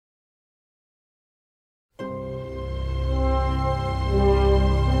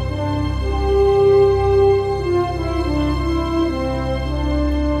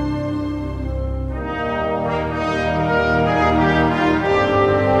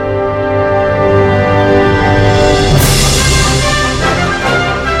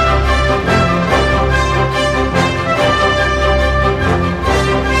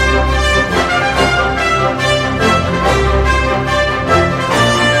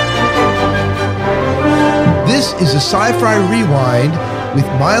is the Sci-Fi Rewind with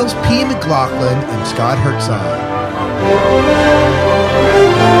Miles P. McLaughlin and Scott Herzog.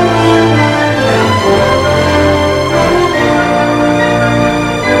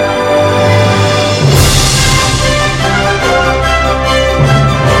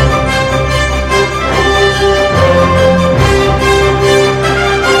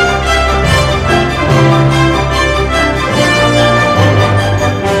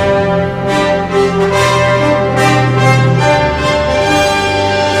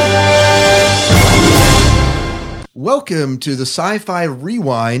 Welcome to the Sci-Fi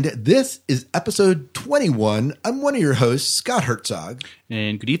Rewind. This is episode 21. I'm one of your hosts, Scott Herzog.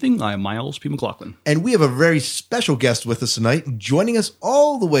 And good evening. I'm Miles P. McLaughlin. And we have a very special guest with us tonight, joining us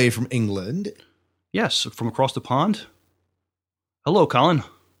all the way from England. Yes, from across the pond. Hello, Colin.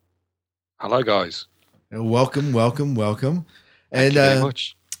 Hello, guys. Welcome. Thank you very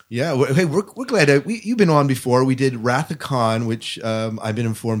much. Yeah, we're glad you've been on before. We did Wrath of Khan, which I've been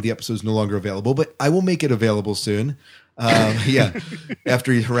informed the episode is no longer available, but I will make it available soon.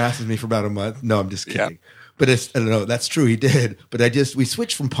 After he harasses me for about a month. No, I'm just kidding. Yeah. But I don't know. That's true. He did. But we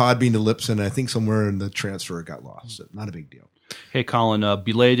switched from Podbean to Libsyn. And I think somewhere in the transfer it got lost. So not a big deal. Hey, Colin,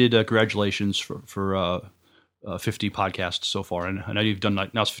 belated congratulations for 50 podcasts so far. And I know you've done,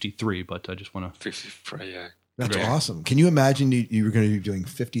 now it's 53, but I just want to. 53, yeah. That's awesome. Can you imagine you were going to be doing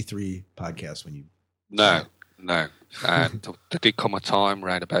 53 podcasts when you... No. There did come a time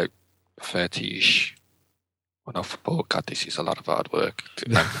around about 30-ish when I thought, God, this is a lot of hard work.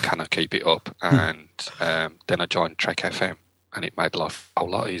 Can I keep it up? And then I joined Trek FM, and it made life a whole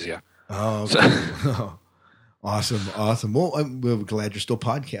lot easier. Oh, okay. Awesome. Well, we're glad you're still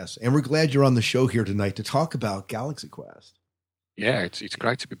podcasting, and we're glad you're on the show here tonight to talk about Galaxy Quest. Yeah, it's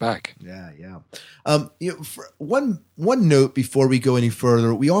great to be back. Yeah. For one note before we go any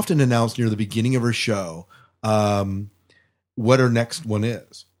further, we often announce near the beginning of our show what our next one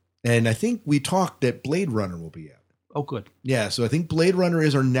is, and I think we talked that Blade Runner will be it. Oh, good. Yeah, so I think Blade Runner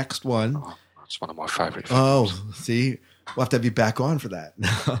is our next one. Oh, that's one of my favorite films. Oh, see, we'll have to be back on for that.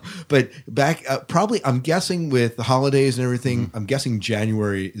 But back probably, I'm guessing with the holidays and everything, I'm guessing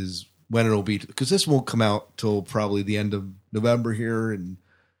January is when it'll be, because this won't come out till probably the end of November here, and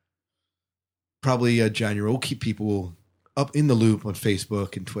probably January. We'll keep people up in the loop on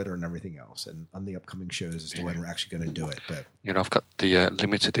Facebook and Twitter and everything else, and on the upcoming shows as to when we're actually going to do it. But I've got the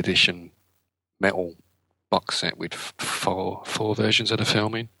limited edition metal box set with four versions of the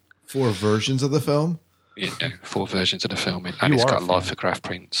filming. 4 versions of the film? Yeah, 4 versions of the filming, and it's got lithograph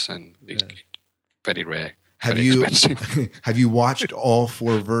prints, and it's very rare. Have you watched all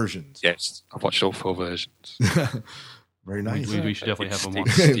 4 versions? Yes, I've watched all 4 versions. Very nice. We should definitely have them on.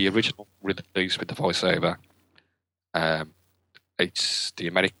 It's the original release with the voiceover. It's the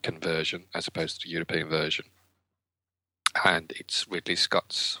American version as opposed to the European version, and it's Ridley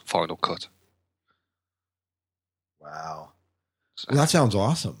Scott's final cut. Wow, well, that sounds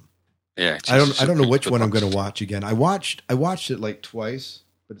awesome. Yeah, I don't know which one I'm going to watch again. I watched it like twice,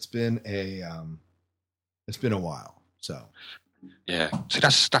 but it's been a while. So yeah, so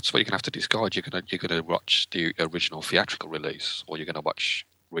that's what you're gonna have to decide. You're gonna watch the original theatrical release, or you're gonna watch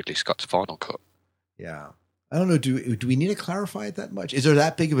Ridley Scott's final cut. Yeah, I don't know. Do we need to clarify it that much? Is there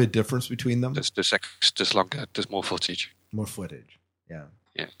that big of a difference between them? There's longer. There's more footage. More footage. Yeah.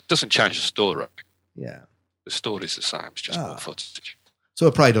 Yeah. It doesn't change the story. Yeah. The story's the same. It's just more footage. So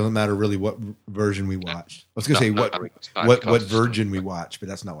it probably doesn't matter really what version we watch. I was going to say what virgin we watch, but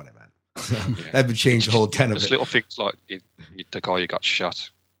that's not what I meant. That would change the whole tenet of it. There's little things like the guy who got shot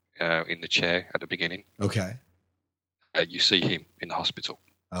in the chair at the beginning. Okay. You see him in the hospital.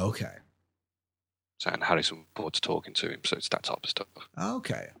 Okay. So, and Harrison Ford's talking to him, so it's that type of stuff.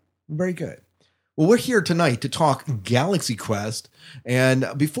 Okay. Very good. Well, we're here tonight to talk Galaxy Quest. And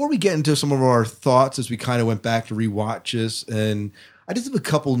before we get into some of our thoughts as we kind of went back to rewatch this, and I just have a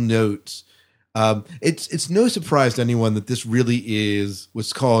couple notes. It's no surprise to anyone that this really is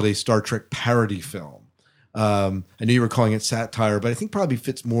what's called a Star Trek parody film. I know you were calling it satire, but I think probably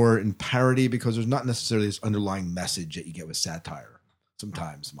fits more in parody because there's not necessarily this underlying message that you get with satire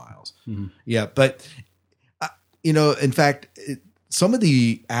sometimes, Miles. Mm-hmm. Yeah, but, in fact, some of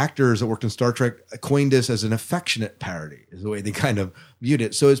the actors that worked in Star Trek coined this as an affectionate parody, is the way they kind of viewed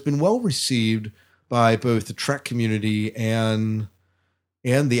it. So it's been well received by both the Trek community and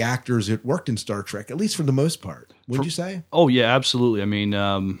the actors that worked in Star Trek, at least for the most part. Would you say? Oh, yeah, absolutely. I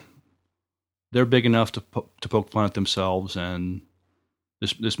mean, they're big enough to poke fun at themselves, and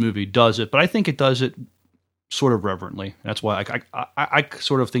this movie does it. But I think it does it sort of reverently. That's why I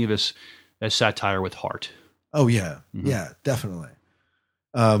sort of think of this as satire with heart. Oh, yeah. Mm-hmm. Yeah, definitely.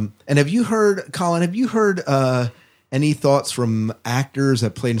 And have you heard, Colin? Have you heard any thoughts from actors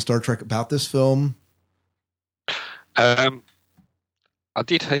that played in Star Trek about this film? I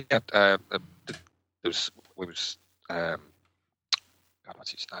did hear there was God,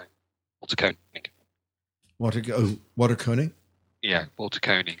 what's his name? Walter Koenig. Walter Koenig? Yeah, Walter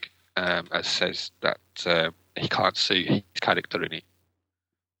Koenig says that he can't see his character in it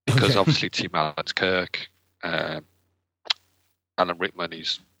because obviously Tim Allen's Kirk. Alan Rickman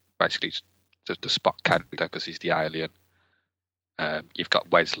is basically the Spock character because he's the alien. You've got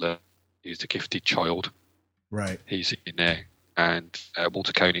Wesley, who's the gifted child. Right. He's in there. And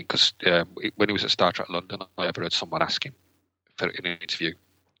Walter Koenig, because when he was at Star Trek London, I ever heard someone ask him in an interview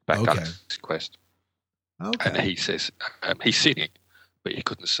about Galaxy Quest. Okay. And he says he's seen it, but he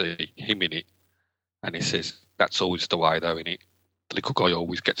couldn't see him in it. And he says, that's always the way, though, in it. The little guy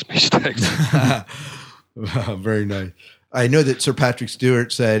always gets mistakes. Very nice. I know that Sir Patrick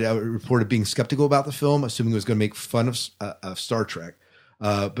Stewart said, reported being skeptical about the film, assuming it was going to make fun of Star Trek,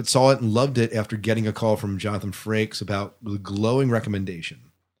 but saw it and loved it after getting a call from Jonathan Frakes about the glowing recommendation.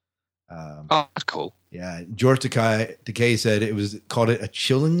 That's cool. Yeah. George Takei said called it a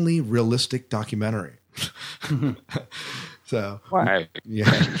chillingly realistic documentary. So, wow.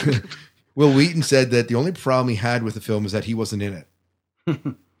 Yeah. Will Wheaton said that the only problem he had with the film is that he wasn't in it,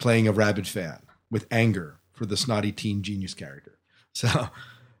 playing a rabid fan with anger for the snotty teen genius character. So,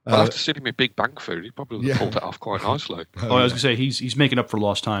 after seeing him in Big Bang Theory, he probably would have pulled it off quite nicely. I was going to say he's making up for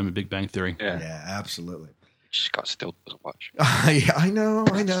lost time in Big Bang Theory. Yeah, absolutely. Scott still doesn't watch. Yeah, I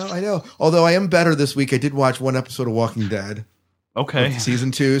know. Although I am better this week. I did watch one episode of Walking Dead. Okay,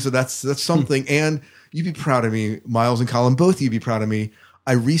 season 2. So that's something. And you'd be proud of me, Miles and Colin. Both of you be proud of me.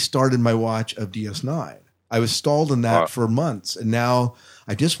 I restarted my watch of DS9. I was stalled in that for months, and now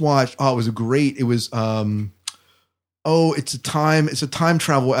I just watched. Oh, it was great. It was it's a time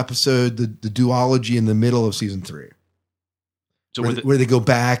travel episode. The duology in the middle of season 3. So where they go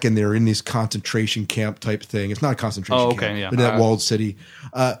back and they're in this concentration camp type thing. It's not a concentration camp. Yeah. In that walled city.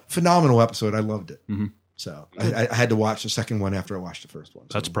 Phenomenal episode. I loved it. Mm-hmm. So I had to watch the second one after I watched the first one.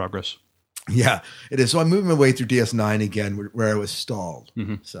 So. That's progress. Yeah, it is. So I'm moving my way through DS9 again where I was stalled.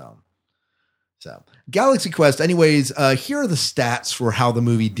 Mm-hmm. So Galaxy Quest. Anyways, here are the stats for how the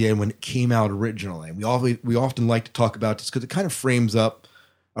movie did when it came out originally. We often like to talk about this because it kind of frames out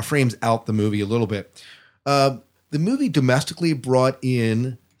the movie a little bit. The movie domestically brought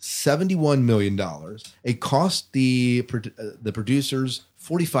in $71 million. It cost the producers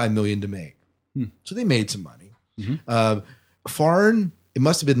 $45 million to make. So they made some money. Mm-hmm. Foreign, it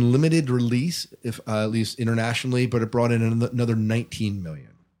must have been limited release, if at least internationally, but it brought in another $19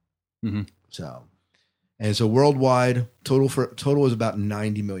 million. Mm-hmm. So worldwide total was about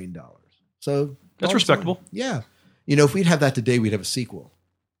 $90 million. So that's respectable. Fun. Yeah. If we'd have that today, we'd have a sequel.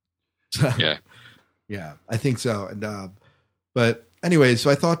 So, yeah. Yeah, I think so. And but anyway, so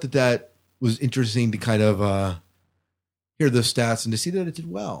I thought that was interesting to kind of hear the stats and to see that it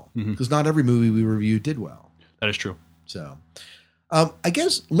did well, because not every movie we reviewed did well. That is true. So I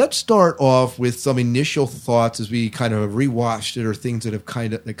guess let's start off with some initial thoughts as we kind of rewatched it, or things that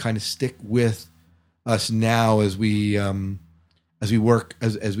kind of stick with us now as we kind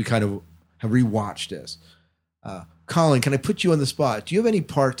of have rewatched this. Colin, can I put you on the spot? Do you have any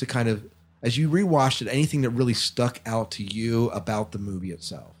part to kind of, as you rewatched it, anything that really stuck out to you about the movie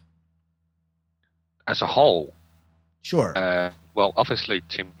itself? As a whole? Sure. Well, obviously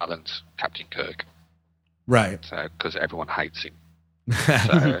Tim Allen's Captain Kirk. Right. Because everyone hates him.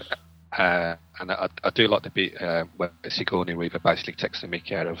 So, and I do like the bit where Sigourney Weaver basically takes the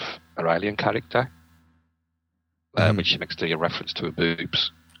mickey out of her alien character, when she makes the reference to her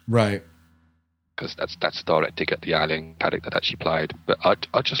boobs. Right. Because that's a direct dig at the alien character that she played. But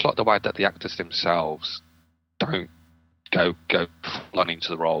I just like the way that the actors themselves don't go full on into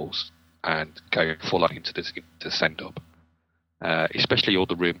the roles and go full on into the send up. Especially all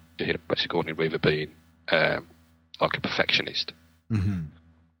the room to hear about Sigourney Weaver being like a perfectionist. Mm-hmm.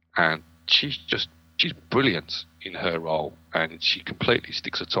 And she's brilliant in her role, and she completely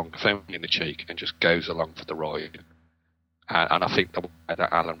sticks her tongue firmly in the cheek and just goes along for the ride. And I think that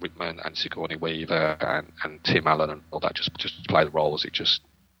Alan Rickman and Sigourney Weaver and Tim Allen and all that just play the roles. You just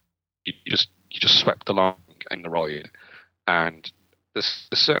swept along in the ride, and there's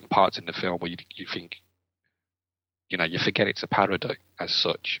certain parts in the film where you think, you forget it's a parody as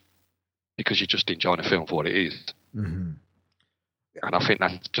such, because you're just enjoying the film for what it is. Mm-hmm. And I think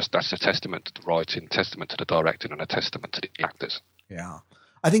that's a testament to the writing, testament to the directing, and a testament to the actors. Yeah,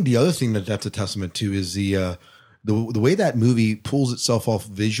 I think the other thing that's a testament to is the way that movie pulls itself off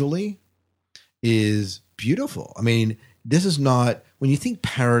visually is beautiful. I mean, this is not when you think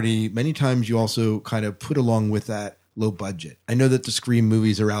parody, many times you also kind of put along with that low budget. I know that the Scream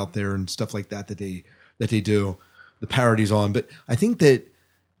movies are out there and stuff like that they do the parodies on, but I think that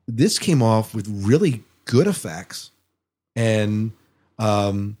this came off with really good effects and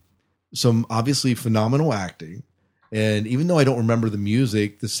some obviously phenomenal acting. And even though I don't remember the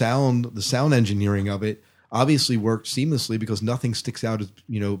music, the sound engineering of it obviously worked seamlessly because nothing sticks out as,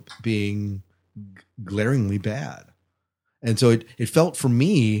 being glaringly bad. And so it felt for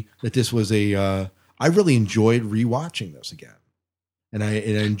me that this was I really enjoyed rewatching this again. And I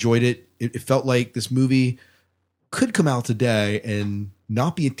enjoyed it. It felt like this movie could come out today and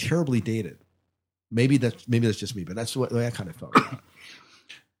not be terribly dated. Maybe that's just me, but that's the way I kind of felt about it.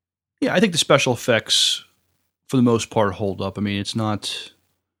 Yeah, I think the special effects, for the most part, hold up. I mean, it's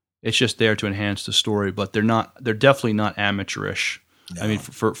just there to enhance the story, but they're definitely not amateurish. No. I mean,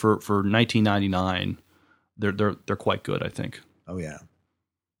 for 1999, they're quite good, I think. Oh yeah.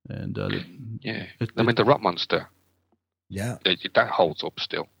 And the Rock Monster. Yeah. That holds up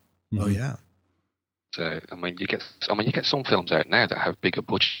still. Oh yeah. So you get some films out now that have bigger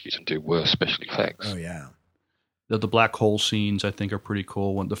budgets and do worse special effects. Oh yeah. The black hole scenes, I think, are pretty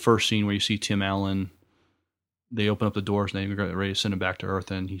cool. The first scene where you see Tim Allen, they open up the doors and they're ready to send him back to Earth,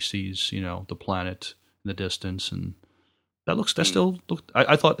 and he sees, the planet in the distance, and I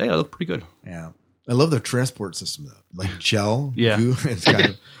thought, hey, that looked pretty good. Yeah. I love their transport system though. Like gel. Yeah. Goo. It's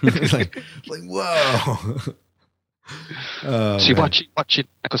kind of like whoa. See, watching,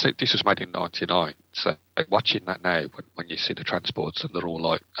 because this was made in 99, so watching that now, when you see the transports and they're all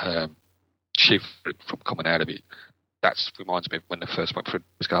like shivering from coming out of it, that reminds me of when they first went through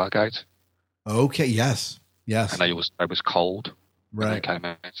Stargate. Okay, yes. And they was cold when they right. came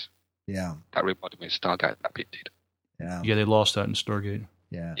out. Yeah. That reminded me of Stargate, that bit did. Yeah. Yeah, they lost that in Stargate.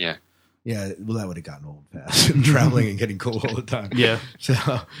 Yeah. Yeah. Yeah, well, that would have gotten old fast. Traveling and getting cold all the time. Yeah. So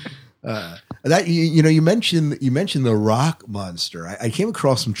that you mentioned the Rock Monster. I came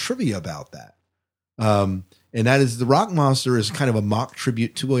across some trivia about that, and that is the Rock Monster is kind of a mock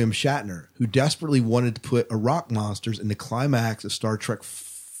tribute to William Shatner, who desperately wanted to put a rock monsters in the climax of Star Trek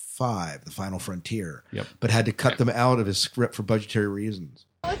V: The Final Frontier, but had to cut them out of his script for budgetary reasons.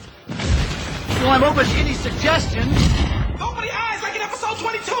 Well, I'm open to any suggestions. Nobody eyes like in episode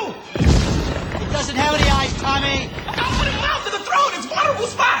 22. It doesn't have any eyes, Tommy. Don't put it mouth to the throat. It's vulnerable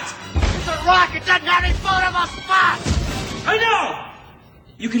spots. It's a rock. It doesn't have any vulnerable spots. I know.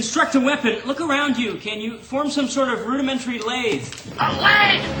 You construct a weapon. Look around you. Can you form some sort of rudimentary lathe? A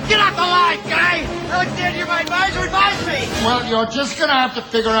lathe? Get off the line, guy. Alexander, my advisor advised me. Well, you're just going to have to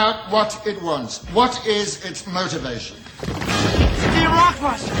figure out what it wants. What is its motivation? To be a rock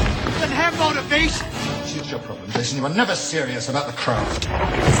monster. It doesn't have motivation. It's your problem, Jason. You were never serious about the craft.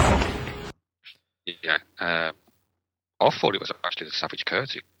 Yeah. I thought it was actually the Savage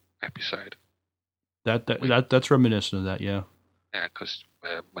Curtis episode. That's reminiscent of that, yeah. Yeah, because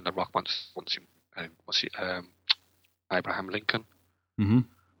when the Rock wants him, was it Abraham Lincoln? Mm-hmm.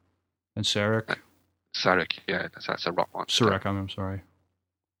 And Sarek. Sarek, yeah, that's a Rock monster. Sarek, I'm sorry.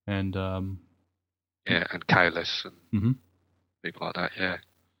 And yeah, and Kalis and people like that. Yeah.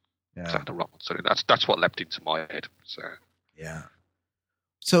 So the Rock monster. That's what leapt into my head. So yeah.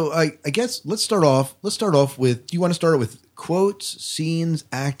 So I guess let's start off with. Do you want to start with quotes, scenes,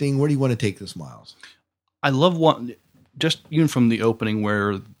 acting? Where do you want to take this, Miles? I love just even from the opening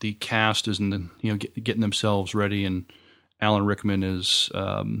where the cast is getting themselves ready, and Alan Rickman is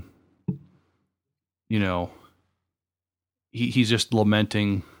he's just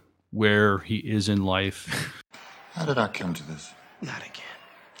lamenting where he is in life. How did I come to this? Not again.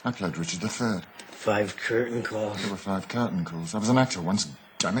 I played Richard III. 5 curtain calls. There were 5 curtain calls. I was an actor once.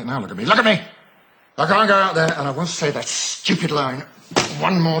 Damn it, now look at me. Look at me! I can't go out there and I won't say that stupid line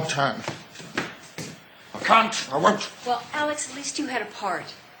one more time. I can't. I won't. Well, Alex, at least you had a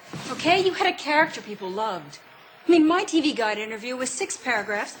part. Okay? You had a character people loved. I mean, my TV Guide interview was 6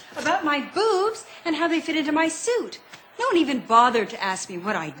 paragraphs about my boobs and how they fit into my suit. No one even bothered to ask me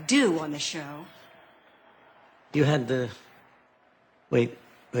what I do on the show. You had the... Wait,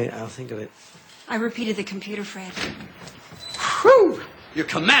 I'll think of it. I repeated the computer, Fred. Whew! Your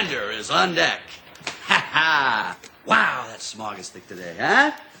commander is on deck. Ha ha! Wow, that smog is thick today,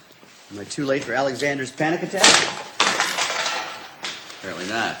 huh? Am I too late for Alexander's panic attack? Apparently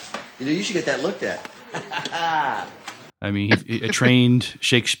not. You should get that looked at. I mean, he's a trained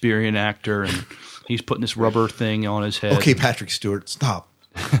Shakespearean actor, and he's putting this rubber thing on his head. Okay, Patrick Stewart, stop.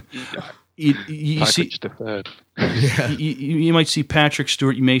 You see, you might see Patrick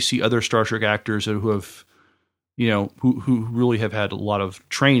Stewart. You may see other Star Trek actors who have, who really have had a lot of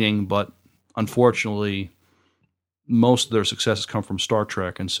training, but unfortunately, most of their successes come from Star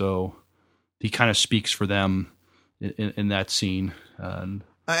Trek, and so he kind of speaks for them in that scene. And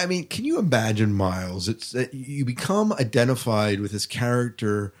I mean, can you imagine, Miles? It's that you become identified with this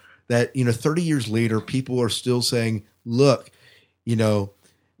character that, 30 years later, people are still saying, look,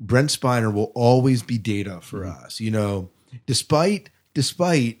 Brent Spiner will always be Data for us. Despite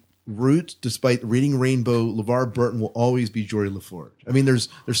Roots, despite Reading Rainbow, LeVar Burton will always be Geordi LaForge. I mean, there's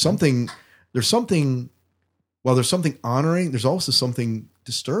something, while there's something honoring, there's also something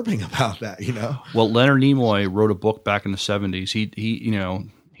disturbing about that, Well, Leonard Nimoy wrote a book back in the 70s.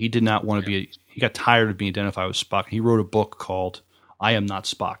 He did not want to be, he got tired of being identified with Spock. He wrote a book called I Am Not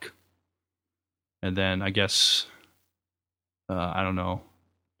Spock. And then I guess, I don't know,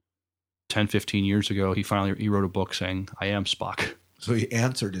 10, 15 years ago, he wrote a book saying, I am Spock. So he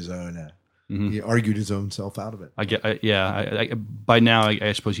answered his own, he argued his own self out of it. By now,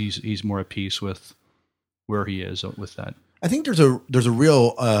 I suppose he's more at peace with where he is with that. I think there's a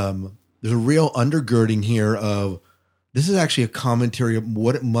real undergirding here of this is actually a commentary of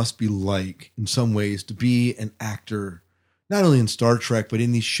what it must be like in some ways to be an actor, not only in Star Trek but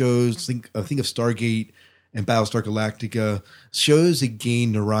in these shows. Think of Stargate and Battlestar Galactica, shows that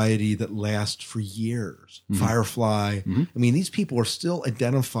gain notoriety that last for years. Mm-hmm. Firefly. Mm-hmm. I mean, these people are still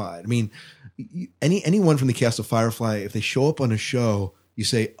identified. I mean, anyone from the cast of Firefly, if they show up on a show, you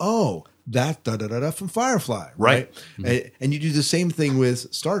say, "Oh, that from Firefly," right? Mm-hmm. And you do the same thing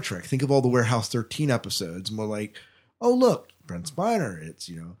with Star Trek. Think of all the Warehouse 13 episodes, and we're like, "Oh, look, Brent Spiner. It's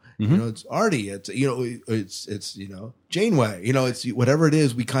it's Artie. It's it's Janeway. It's whatever it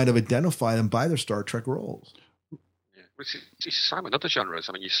is. We kind of identify them by their Star Trek roles." Yeah, it's the same in other genres.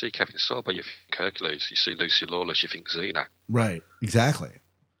 I mean, you see Kevin Sorbo, you think Hercules. You see Lucy Lawless, you think Xena. Right. Exactly.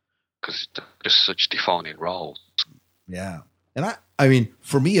 Because just such defining roles. Yeah, and I mean,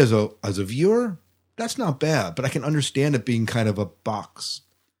 for me as a viewer, that's not bad, but I can understand it being kind of a box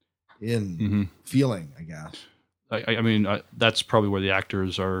in feeling, I guess. I mean, that's probably where the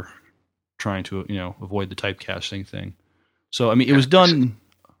actors are trying to, avoid the typecasting thing. So, I mean, it was done.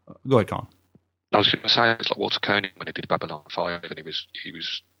 Go ahead, Colin. I was going to say, it's like Walter Koenig when he did Babylon 5, and he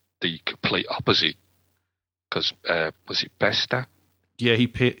was the complete opposite. Because, was it Bester? Yeah, he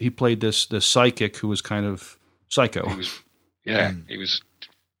played this psychic who was kind of psycho. He was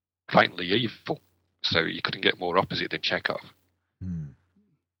blatantly evil. So you couldn't get more opposite than Chekhov.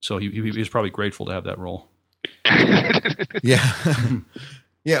 So he was probably grateful to have that role. Yeah.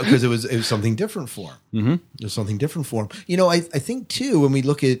 Yeah, because it was something different for him. Mm-hmm. It was something different for him. I think, too, when we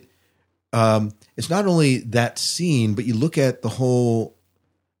look at it's not only that scene, but you look at the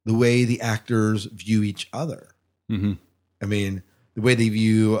way the actors view each other. Mm-hmm. I mean, the way they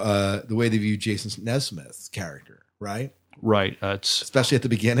view Jason Nesmith's character, right? Right. Especially at the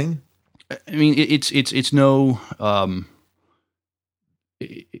beginning. I mean, it's no.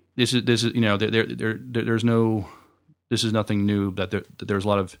 This is there's no. This is nothing new. That there's a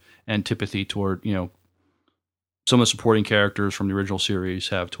lot of antipathy toward some of the supporting characters from the original series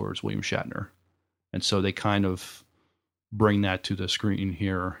have towards William Shatner, and so they kind of bring that to the screen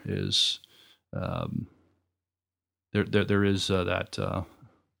here. Is there is that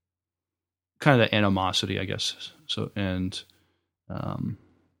kind of that animosity, I guess. So and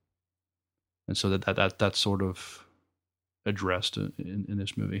so that's sort of addressed in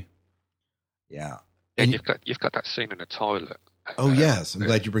this movie. Yeah. And you've got that scene in the toilet. Oh yes, I'm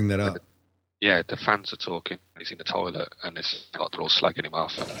glad you bring that up. The fans are talking. He's in the toilet, and it's like they're all slagging him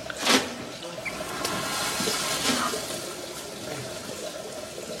off.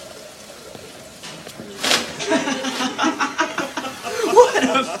 What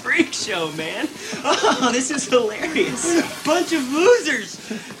a freak show, man! Oh, this is hilarious. Bunch of losers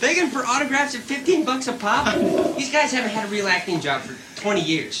begging for autographs at $15 a pop. These guys haven't had a real acting job for 20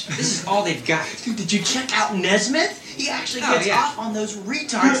 years. This is all they've got. Dude, did you check out Nesmith? He actually gets off on those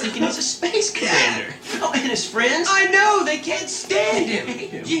retards thinking he's a space commander. Oh, and his friends? I know, they can't stand him.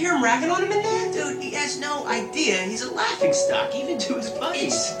 Did you hear him ragging on him in there? Dude, he has no idea. He's a laughingstock, even to his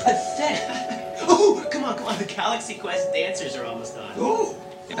buddies. It's pathetic. Oh, come on. The Galaxy Quest dancers are almost on. Ooh.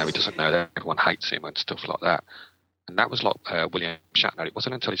 He doesn't know that everyone hates him and stuff like that. And that was like William Shatner. It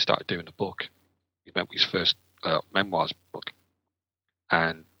wasn't until he started doing the book. He went with his first memoirs book.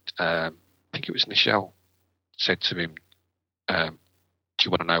 And I think it was Nichelle said to him, do you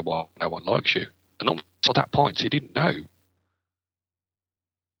want to know why no one likes you? And until that point, he didn't know.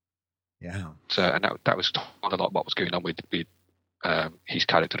 Yeah. So, and that was kind of like what was going on with his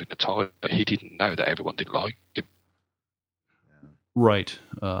character in the toilet. He didn't know that everyone didn't like him. Right.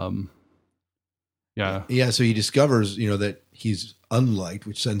 Yeah. Yeah. So he discovers, that he's unliked,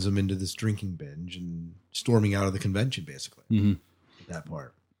 which sends him into this drinking binge and storming out of the convention, basically. Mm-hmm. That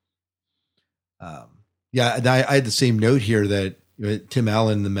part. Yeah, and I had the same note here that Tim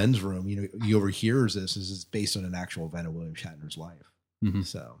Allen in the men's room, he overhears this. This is based on an actual event of William Shatner's life. Mm-hmm.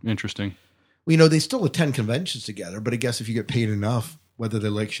 So interesting. Well, they still attend conventions together, but I guess if you get paid enough, whether they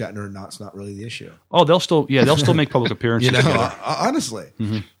like Shatner or not, it's not really the issue. Oh, they'll still make public appearances. Together. Honestly,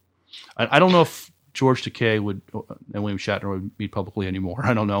 mm-hmm. I don't know if George Takei and William Shatner would meet publicly anymore.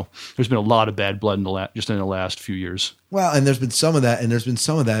 I don't know. There's been a lot of bad blood in the last few years. Well, and there's been some of that, and there's been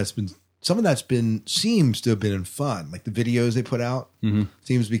some of that's been seems to have been in fun, like the videos they put out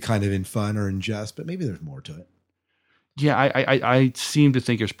seems to be kind of in fun or in jest, but maybe there's more to it. Yeah, I seem to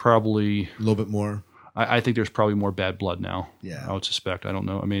think there's probably a little bit more. I think there's probably more bad blood now. Yeah, I would suspect. I don't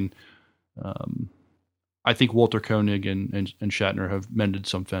know. I mean, I think Walter Koenig and Shatner have mended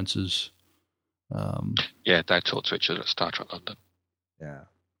some fences. Yeah, they talked to each other at Star Trek London. Yeah.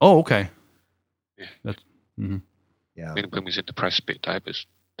 Oh, okay. Yeah. Yeah. When we was in the press bit,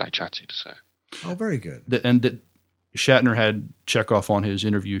 they chatted. So. Oh, very good. And Shatner had Chekhov on his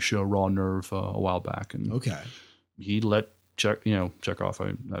interview show Raw Nerve a while back, and he let Chekhov,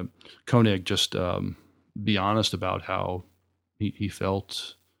 Koenig just be honest about how he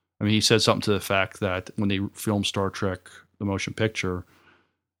felt. I mean, he said something to the fact that when they filmed Star Trek: The Motion Picture,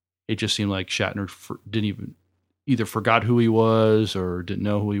 it just seemed like Shatner didn't even either forgot who he was or didn't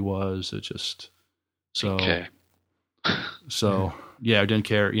know who he was. It just Okay. So yeah, I didn't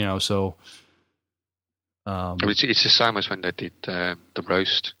care. So it's the same as when they did the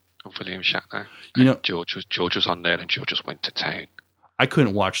roast of William Shatner. George was on there, and George just went to town. I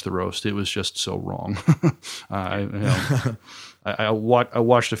couldn't watch the roast; it was just so wrong. I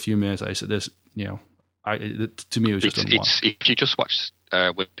watched a few minutes. I said, "This, to me, it was just it's if you just watch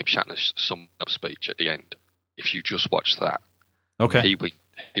William Shatner's sum up speech at the end. If you just watch that, okay, he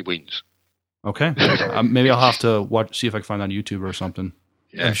wins. Okay, maybe I'll have to see if I can find it on YouTube or something.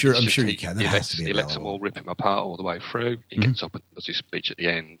 Yeah, I'm sure you can. He lets them all rip him apart all the way through. He gets up and does his speech at the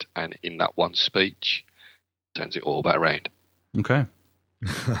end, and in that one speech, turns it all back around. Okay.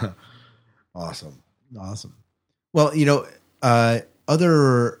 Awesome. Well,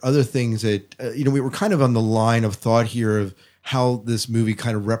 other things that we were kind of on the line of thought here of how this movie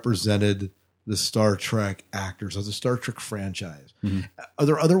kind of represented the Star Trek actors of the Star Trek franchise. Mm-hmm. Are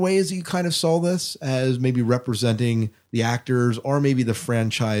there other ways that you kind of saw this as maybe representing the actors or maybe the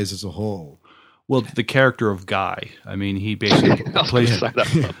franchise as a whole? Well, the character of Guy. I mean, he basically plays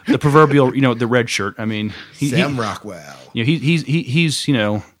the proverbial, the red shirt. I mean, Sam Rockwell. He's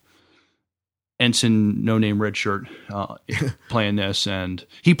Ensign No Name Red Shirt playing this, and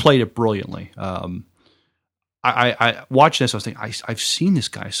he played it brilliantly. I watched this. I was thinking, I've seen this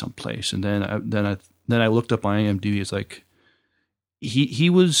guy someplace, and then I looked up on IMDb. It's like he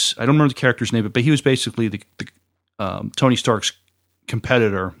was. I don't remember the character's name, but he was basically the Tony Stark's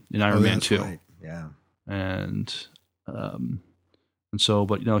competitor in Iron Man 2. Right. Yeah, and so,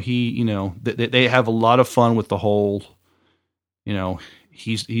 but they have a lot of fun with the whole.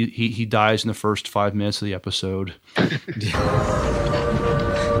 He dies in the first 5 minutes of the episode.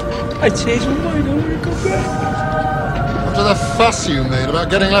 I changed my mind. I want to go back. After the fuss you made about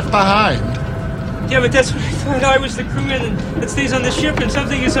getting left behind. Yeah, but that's what I thought. I was the crewman that stays on the ship, and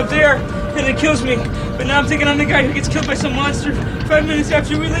something is up there, and it kills me. But now I'm thinking I'm the guy who gets killed by some monster 5 minutes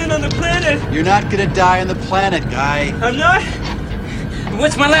after we land on the planet. You're not gonna die on the planet, Guy. I'm not?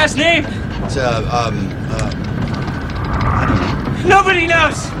 What's my last name? It's, Nobody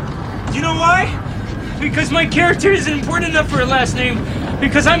knows. Do you know why? Because my character isn't important enough for a last name.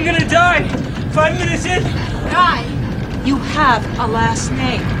 Because I'm gonna die 5 minutes in. Guy, you have a last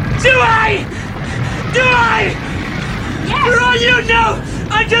name. Do I? Yes. For all you know,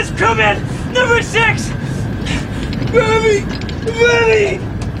 I'm just crewman number 6.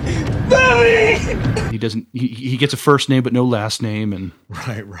 Bobby. He doesn't. He gets a first name but no last name, and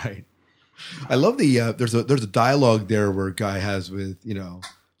right. I love the there's a dialogue there where a guy has with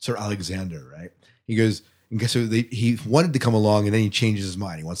Sir Alexander, right? He goes. And guess so he wanted to come along, and then he changes his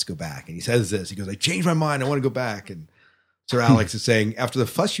mind. He wants to go back, and he says this. He goes, "I changed my mind. I want to go back." And Sir Alex is saying, after the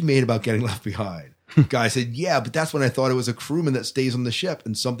fuss you made about getting left behind, guy said, "Yeah, but that's when I thought it was a crewman that stays on the ship,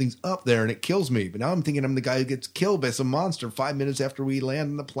 and something's up there, and it kills me. But now I'm thinking I'm the guy who gets killed by some monster 5 minutes after we land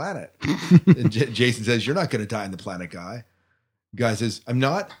on the planet." And Jason says, "You're not going to die on the planet, Guy." Guy says, "I'm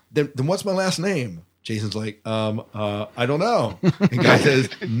not. Then what's my last name?" Jason's like, I don't know. And Guy says,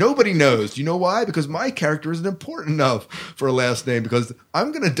 "Nobody knows. Do you know why? Because my character isn't important enough for a last name because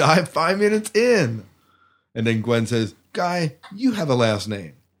I'm going to die 5 minutes in." And then Gwen says, "Guy, you have a last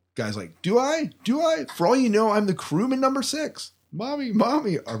name." Guy's like, do I? For all you know, I'm the crewman number 6.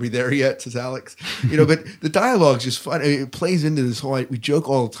 Mommy, are we there yet? Says Alex. But the dialogue's just fun. It plays into this whole. We joke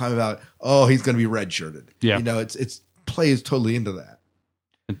all the time about, he's going to be red-shirted. Yeah, it's plays totally into that.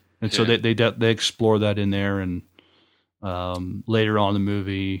 And so they explore that in there, and later on in the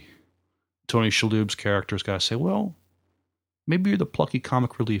movie, Tony Shalhoub's character's got to say, well, maybe you're the plucky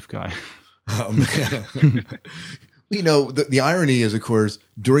comic relief guy. The irony is, of course,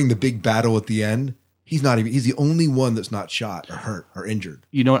 during the big battle at the end, he's the only one that's not shot or hurt or injured.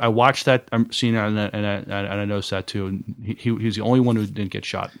 You know what? I watched that scene and I noticed that too. And he was the only one who didn't get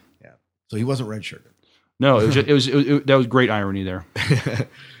shot. Yeah. So he wasn't red-shirted. No, that was great irony there.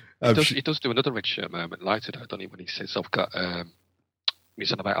 He does do another red shirt moment later, though, doesn't he? When he says, I've got the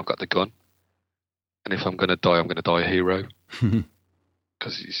gun. And if I'm going to die, I'm going to die a hero.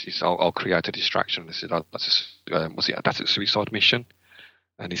 Because I'll create a distraction. This is that's a suicide mission.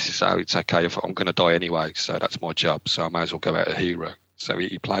 And he says, it's okay if I'm going to die anyway, so that's my job. So I might as well go out a hero. So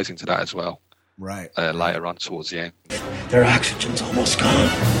he plays into that as well. Right. Later on towards the end. Their oxygen's almost gone.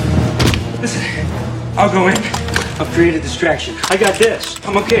 Listen, I'll go in. I'll create a distraction. I got this.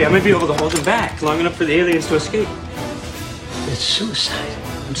 I'm okay. I might be able to hold them back long enough for the aliens to escape. It's suicide.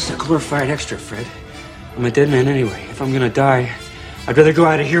 I'm just a glorified extra, Fred. I'm a dead man anyway. If I'm gonna die, I'd rather go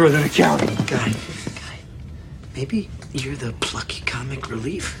out a hero than a coward. Guy, maybe you're the plucky comic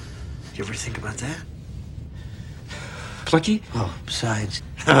relief. Did you ever think about that? Plucky? Oh, besides.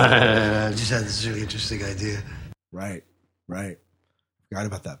 I just had this really interesting idea. Right. Forgot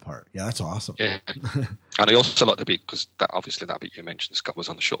about that part. Yeah, that's awesome. Yeah. And I also like the bit, because that bit you mentioned, Scott, was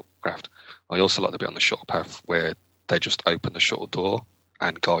on the shuttlecraft. I also like the bit on the shuttle path where they just open the shuttle door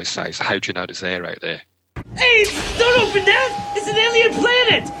and Guy says, how do you know there's air out there? Hey, don't open that! It's an alien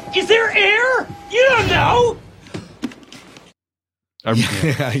planet! Is there air? You don't know!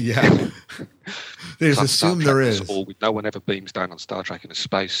 Yeah. They just assume there is. No one ever beams down on Star Trek in a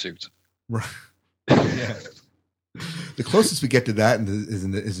spacesuit. Right. Yeah. The closest we get to that is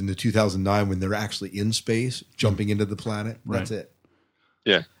in the 2009 when they're actually in space, jumping into the planet. That's it.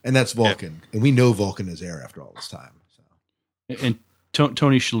 Yeah. And that's Vulcan. Yeah. And we know Vulcan is air after all this time. So. And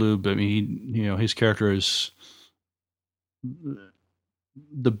Tony Shalhoub, I mean, his character is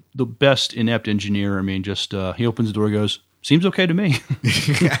the best inept engineer. I mean, just he opens the door, and goes, "Seems okay to me."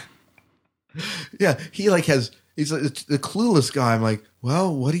 Yeah. He he's the clueless guy. I'm like,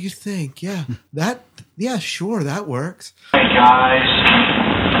 well, what do you think? Yeah, sure, that works. Hey guys,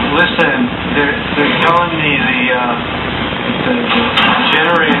 listen, they're telling me the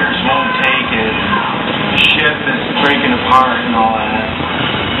generators won't take it. The ship is breaking apart and all that.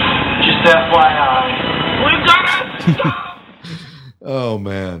 Just FYI. We've got it! Oh,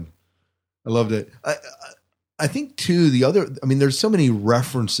 man. I loved it. I think, too, there's so many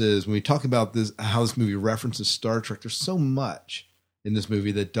references when we talk about this, how this movie references Star Trek. There's so much in this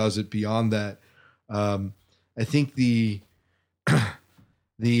movie that does it beyond that. I think the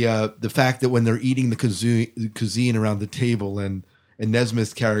fact that when they're eating the cuisine around the table and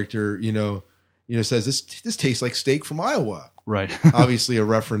Nesmith's character, says this tastes like steak from Iowa. Right. Obviously a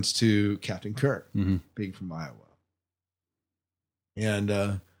reference to Captain Kirk being from Iowa. And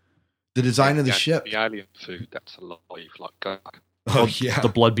the design of the ship. The alien food that's alive, like God. Oh, yeah. The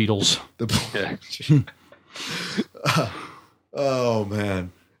blood beetles. Oh,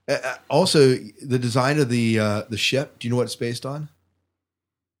 man. Also, the design of the ship, do you know what it's based on?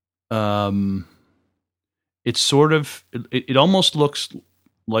 It's sort of, it almost looks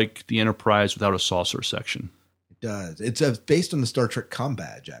like the Enterprise without a saucer section. It does. It's based on the Star Trek comm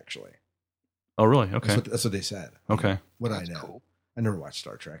badge, actually. Oh, really? Okay. That's what they said. Okay. What I know. Cool. I never watched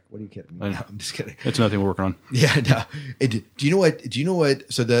Star Trek. What are you kidding me? No, I'm just kidding. It's nothing we're working on. Yeah, no. Do you know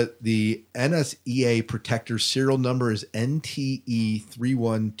what? So the NSEA Protector serial number is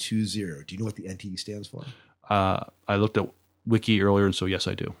NTE3120. Do you know what the NTE stands for? I looked at Wiki earlier, and so yes,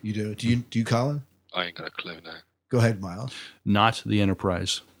 I do. You do? Do you, Colin? I ain't got a clue now. Go ahead, Miles. Not the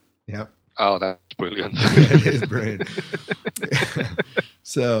Enterprise. Yep. Oh, that's brilliant. It is brilliant.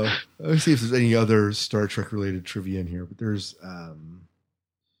 So let me see if there's any other Star Trek related trivia in here. But there's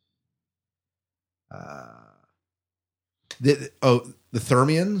the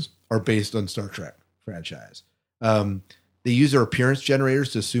Thermians are based on Star Trek franchise. They use their appearance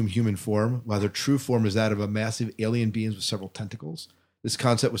generators to assume human form, while their true form is that of a massive alien beings with several tentacles. This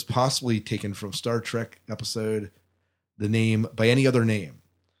concept was possibly taken from Star Trek episode The Name by Any Other Name,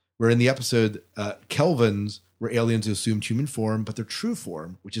 where in the episode Kelvins were aliens who assumed human form, but their true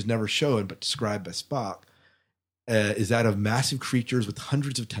form, which is never shown but described by Spock, is that of massive creatures with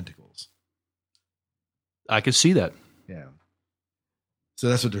hundreds of tentacles. I could see that. Yeah. So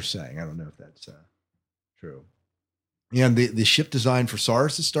that's what they're saying. I don't know if that's true. And the ship design for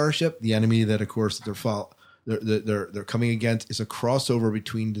Saurus' starship, the enemy that, of course, they're coming against, is a crossover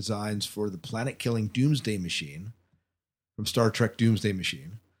between designs for the planet-killing Doomsday Machine from Star Trek Doomsday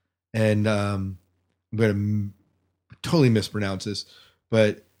Machine. And I'm going to totally mispronounce this,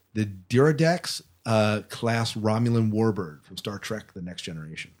 but the Diradex class Romulan warbird from Star Trek The Next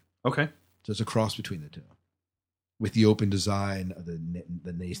Generation. Okay. So it's a cross between the two, with the open design of the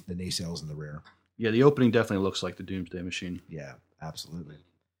nacelles in the rear. Yeah, the opening definitely looks like the Doomsday Machine. Yeah, absolutely.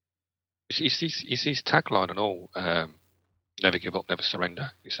 Is his tagline and all, never give up, never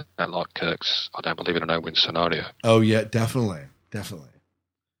surrender? Is that like Kirk's I don't believe in a no-win scenario? Oh, yeah, definitely. Definitely.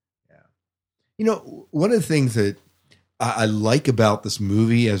 Yeah. You know, one of the things that I like about this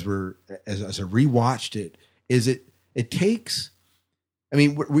movie as I rewatched it is it takes, I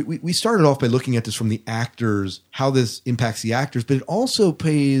mean, we started off by looking at this from the actors, how this impacts the actors, but it also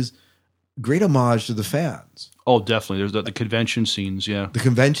pays great homage to the fans. Oh, definitely. There's the convention scenes, yeah. The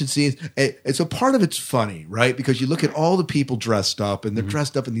convention scenes. It's a part of it's funny, right? Because you look at all the people dressed up, and they're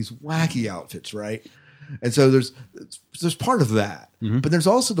dressed up in these wacky outfits, right? And so there's part of that. But there's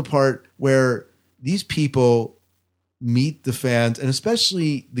also the part where these people meet the fans, and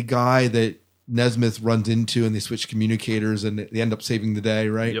especially the guy that Nesmith runs into, and they switch communicators, and they end up saving the day,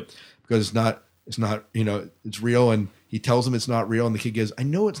 right? Yep. Because it's not, it's real, and he tells him it's not real, and the kid goes, I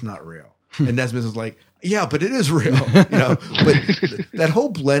know it's not real. And Nesmith is like, yeah, but it is real, But that whole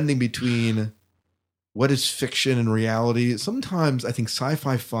blending between what is fiction and reality, sometimes I think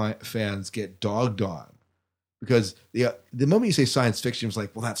sci-fi fans get dogged on, because the moment you say science fiction, it's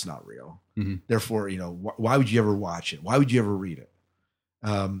like, well, that's not real. Therefore, why would you ever watch it? Why would you ever read it?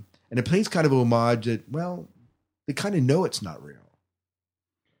 And it plays kind of a homage that, well, they kind of know it's not real.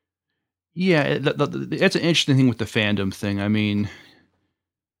 Yeah, that's an interesting thing with the fandom thing. I mean,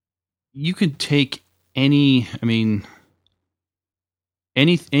 you could take anything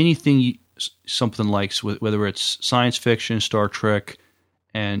something like, whether it's science fiction, Star Trek,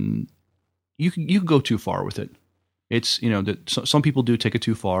 and you can go too far with it. It's, some people do take it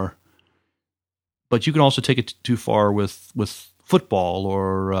too far, but you can also take it too far with football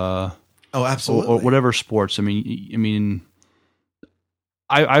or absolutely, or whatever sports. I mean,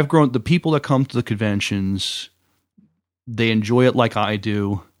 I've grown, the people that come to the conventions, they enjoy it like I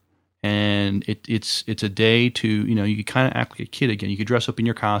do. And it's a day to, you can kind of act like a kid again. You could dress up in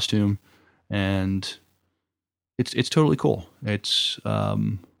your costume, and it's totally cool. It's well,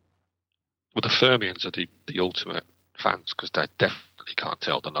 the Fermians are the ultimate fans, because they definitely can't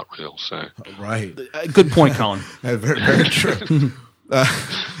tell they're not real. So right, good point, Colin. Very, very true.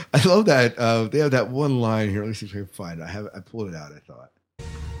 I love that. They have that one line here. Let me see if I can find it. I pulled it out, I thought.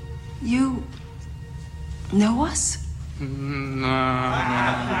 You know us? No.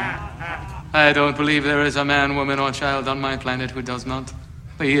 I don't believe there is a man, woman, or child on my planet who does not.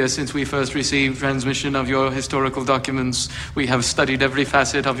 The year since we first received transmission of your historical documents, we have studied every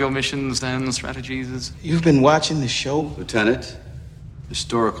facet of your missions and strategies. You've been watching the show? Lieutenant,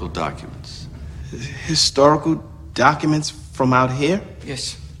 historical documents. Historical documents from out here?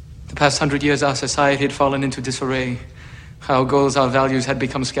 Yes. The past 100 years, our society had fallen into disarray. Our goals, our values had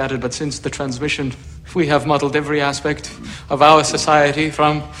become scattered, but since the transmission, we have modeled every aspect of our society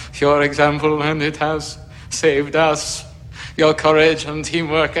from your example, and it has saved us. Your courage and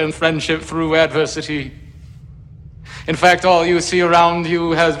teamwork and friendship through adversity. In fact, all you see around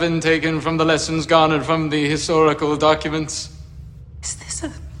you has been taken from the lessons garnered from the historical documents. Is this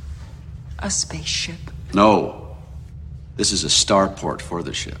a spaceship? No. This is a starport for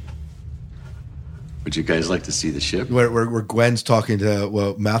the ship. Would you guys like to see the ship? Where Gwen's talking to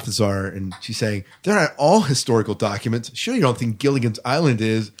Malthazar, and she's saying, they're not all historical documents. Sure, you don't think Gilligan's Island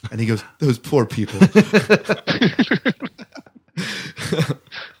is? And he goes, those poor people.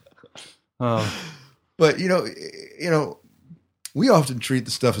 But we often treat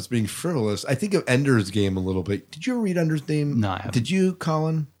the stuff as being frivolous. I think of Ender's Game a little bit. Did you ever read Ender's Game? No, I haven't. Did you,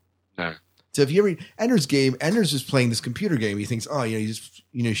 Colin? No. So if you ever read Ender's Game, Ender's just playing this computer game. He thinks, he's just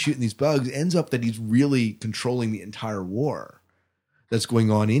shooting these bugs. It ends up that he's really controlling the entire war that's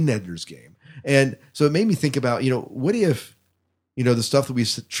going on in Ender's Game. And so it made me think about, what if, the stuff that we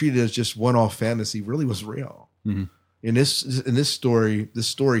treated as just one-off fantasy really was real? Mm-hmm. In this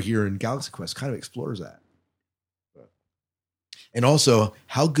story here in Galaxy Quest kind of explores that. And also,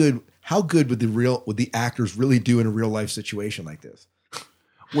 how good would the actors really do in a real life situation like this?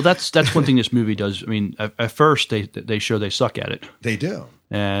 Well, that's one thing this movie does. I mean, at first they show they suck at it. They do,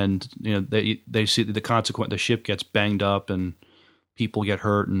 and they see the consequence. The ship gets banged up, and people get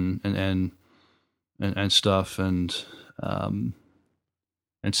hurt, and stuff. And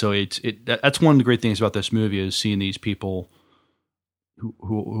And so that's one of the great things about this movie is seeing these people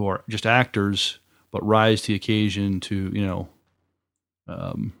who are just actors, but rise to the occasion to,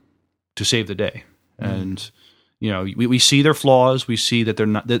 to save the day. And, we see their flaws. We see that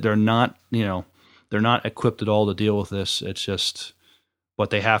they're not equipped at all to deal with this. It's just,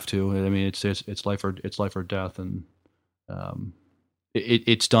 but they have to. I mean, it's life or death. And,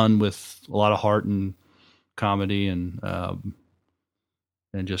 it's done with a lot of heart and comedy and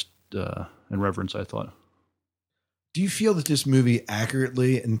just, and reverence, I thought. Do you feel that this movie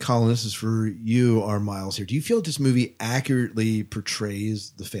accurately, and Colin, this is for you or Miles here, do you feel that this movie accurately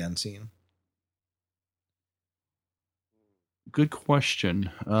portrays the fan scene? Good question.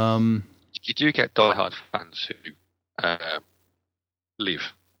 You do get diehard fans who live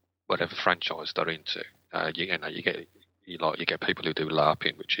whatever franchise they're into. You get people who do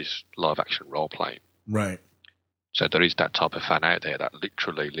LARPing, which is live action role playing. Right. So there is that type of fan out there that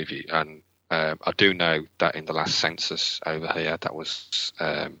literally live it. And I do know that in the last census over here, that was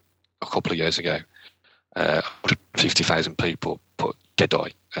a couple of years ago, 150,000 people put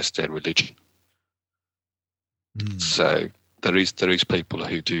Jedi as their religion. So there is people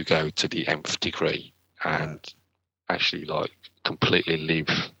who do go to the nth degree and actually completely live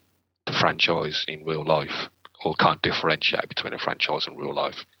the franchise in real life, or can't differentiate between a franchise and real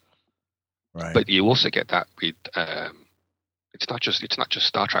life. Right. But you also get that with it's not just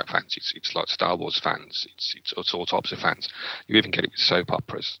Star Trek fans. It's like Star Wars fans. It's all types of fans. You even get it with soap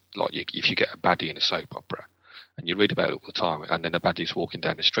operas. Like if you get a baddie in a soap opera, and you read about it all the time, and then the baddie's walking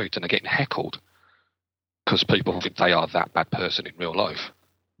down the street and they're getting heckled because people think they are that bad person in real life.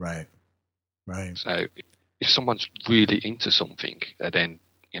 Right. Right. So if someone's really into something, then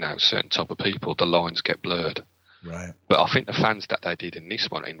certain type of people, the lines get blurred. Right. But I think the fans that they did in this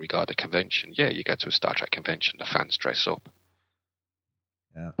one in regard to convention, you go to a Star Trek convention, the fans dress up.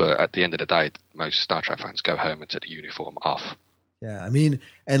 Yeah. But at the end of the day, most Star Trek fans go home and take the uniform off. Yeah, I mean,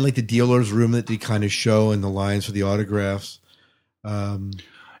 and like the dealer's room that they kind of show and the lines for the autographs. And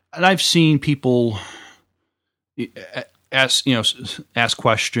I've seen people ask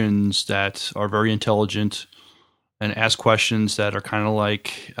questions that are very intelligent and ask questions that are kind of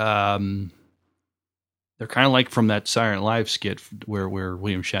like they're kind of like from that Saturday Night Live skit where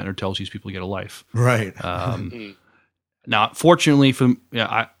William Shatner tells these people to get a life. Right. Now, fortunately,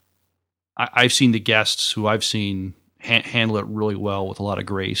 I've seen the guests who I've seen handle it really well with a lot of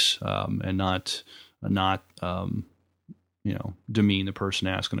grace and not demean the person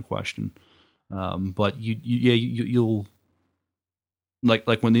asking a question. But you'll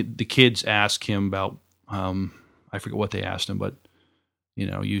like when the kids ask him about I forget what they asked him, but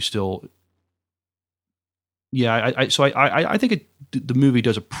you still. Yeah, I think the movie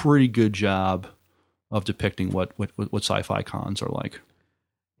does a pretty good job of depicting what sci-fi cons are like.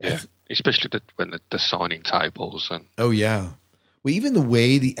 Yeah, especially when the signing tables and. Oh yeah, well, even the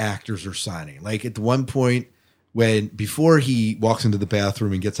way the actors are signing, like at the one point before he walks into the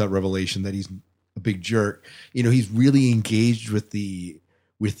bathroom and gets that revelation that he's a big jerk, he's really engaged with the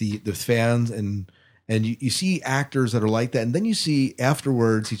fans and you see actors that are like that. And then you see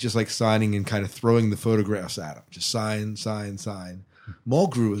afterwards, he's just like signing and kind of throwing the photographs at him. Just sign, sign, sign.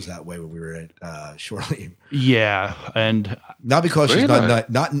 Mulgrew was that way when we were at Shore Leave. Yeah. And not because she's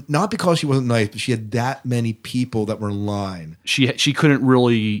not because she wasn't nice, but she had that many people that were in line. She couldn't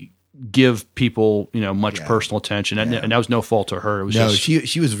really give people, much personal attention. And that was no fault to her. It was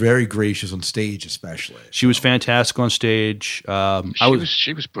she was very gracious on stage, especially. She was fantastic on stage.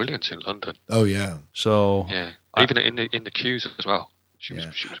 She was brilliant in London. Oh yeah. So yeah, even in the queues as well. She was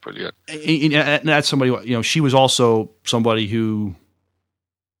brilliant. And that's somebody, she was also somebody who,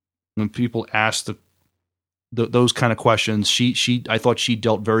 when people asked those kind of questions, I thought she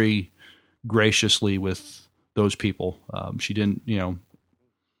dealt very graciously with those people. She didn't,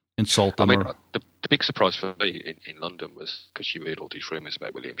 insult them. I mean, the big surprise for me in London was because you read all these rumours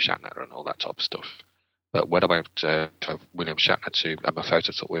about William Shatner and all that type of stuff. But when I went for William Shatner to have a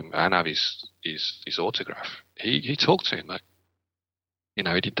photo talk with him and have his autograph, he talked to him, mate.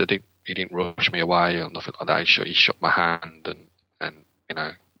 He didn't rush me away or nothing like that. He shook my hand and we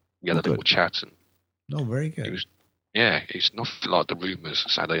had a little chat. And no, very good. It's nothing like the rumours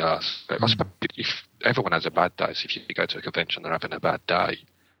say they are. I suppose if everyone has a bad day, so if you go to a convention, they're having a bad day,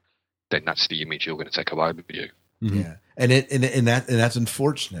 then that's the image you're going to take away with you. Yeah, and that's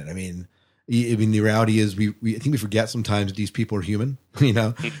unfortunate. I mean, the reality is I think we forget sometimes that these people are human, and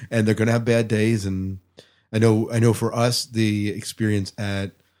they're going to have bad days. And I know for us, the experience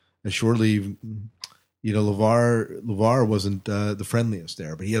at Shore Leave, LeVar wasn't the friendliest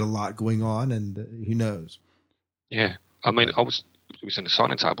there, but he had a lot going on, and who knows? Yeah, I mean, I was was in the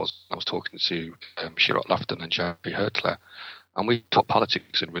signing tables. I was talking to Shirot Lofton and Jerry Hertzler, and we talked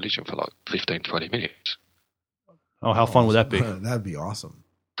politics and religion for like 15, 20 minutes. Oh, how fun would that be? That'd be awesome.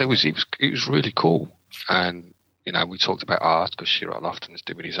 It was really cool. And, you know, we talked about art because Shirot Lofton is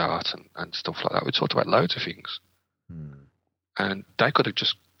doing his art and stuff like that. We talked about loads of things. And they could have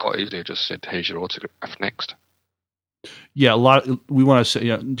just quite easily just said, here's your autograph next. Yeah, we want to say,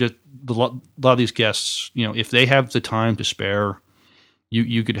 you know, just a lot of these guests, you know, if they have the time to spare,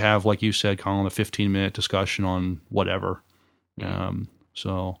 you could have, like you said, Colin, a 15-minute discussion on whatever.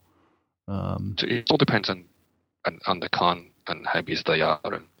 So it all depends on the con and how busy they are.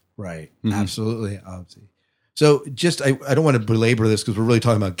 Right. Absolutely. Obviously. So just, I don't want to belabor this because we're really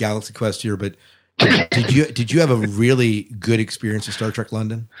talking about Galaxy Quest here, but did you have a really good experience at Star Trek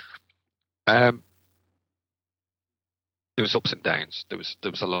London? There was ups and downs. There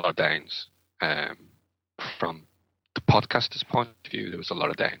was a lot of downs. From the podcaster's point of view, there was a lot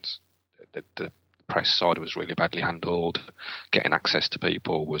of downs. The press side was really badly handled. Getting access to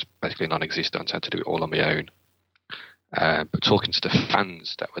people was basically non-existent. I had to do it all on my own. But talking to the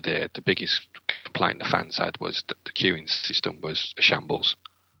fans that were there, the biggest complaint the fans had was that the queuing system was a shambles.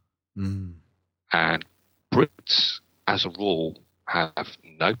 And Brits, as a rule, have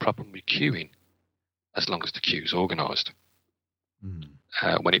no problem with queuing as long as the queue's organised.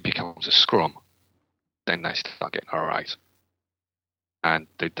 When it becomes a scrum, then they start getting all right. And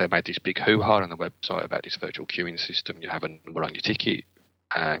they made this big hoo-ha on the website about this virtual queuing system. You have a number on your ticket,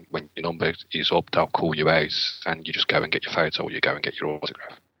 and when your number is up, they'll call you out, and you just go and get your photo, or you go and get your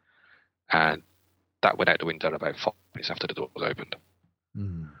autograph. And that went out the window about 5 minutes after the door was opened.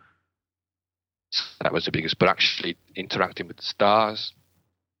 So that was the biggest. But actually interacting with the stars,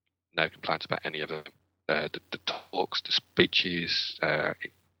 no complaints about any of them. The talks, the speeches,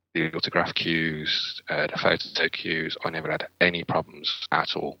 the autograph queues, the photo queues, I never had any problems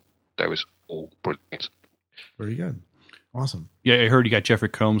at all. They was all brilliant. Very good. Awesome. Yeah, I heard you got Jeffrey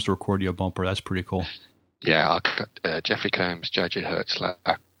Combs to record you a bumper. That's pretty cool. Yeah, I got Jeffrey Combs, JJ Hertzler,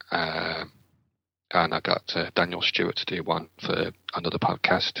 and I got Daniel Stewart to do one for another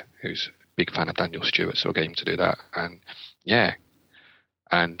podcast who's a big fan of Daniel Stewart, so I got him to do that. And yeah,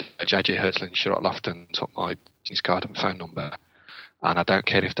 and JJ Hertzler and Shirot Lofton took my business card and phone number, and I don't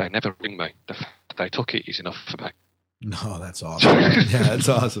care if they never ring me. The fact that they took it is enough for me. No, that's awesome. Yeah, that's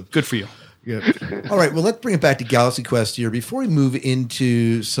awesome. Good for you. Good. All right, well, let's bring it back to Galaxy Quest here. Before we move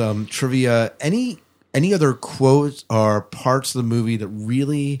into some trivia, any other quotes or parts of the movie that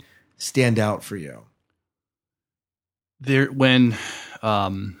really stand out for you? When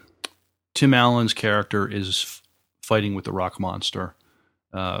Tim Allen's character is fighting with the rock monster,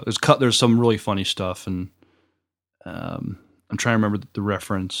 there's some really funny stuff, and I'm trying to remember the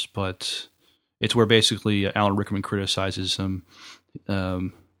reference, but it's where basically Alan Rickman criticizes him.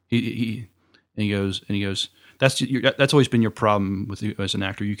 He goes, that's always been your problem with you as an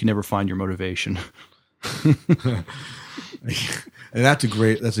actor. You can never find your motivation. And that's a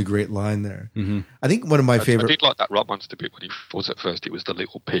great line there. I think one of my favorite. I did like that rock monster bit when he was at first. It was the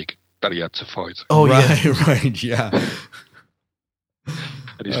little pig that he had to fight. Oh right, yeah, right, yeah.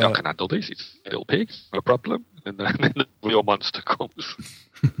 And he's like, I can handle this. It's a little pig, no problem. And then the real monster comes.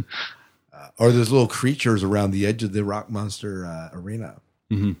 Or those little creatures around the edge of the rock monster arena.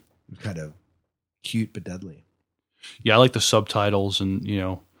 Kind of cute but deadly. Yeah, I like the subtitles, and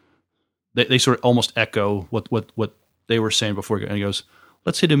they sort of almost echo what they were saying before. And he goes,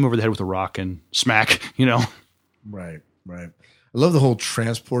 "Let's hit him over the head with a rock," and smack. Right. I love the whole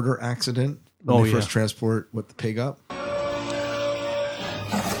transporter accident when they first transport the pig up.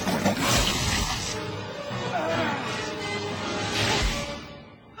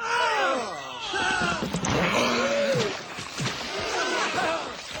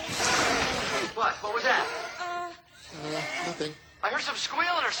 What was that? Nothing. I heard some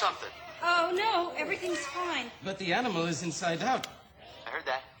squealing or something. Oh, no, everything's fine. But the animal is inside out. I heard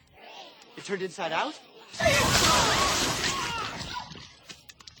that. It turned inside out?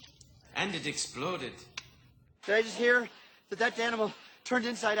 And it exploded. Did I just hear that animal turned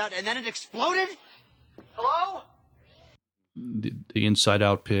inside out and then it exploded? Hello? The inside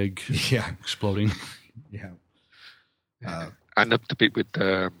out pig exploding. Yeah. And the bit with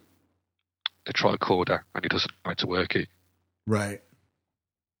the tricorder, and he doesn't know how to work it. Right.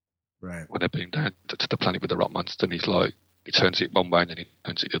 When they're being down to the planet with the rock monster, and he's like, he turns it one way and then he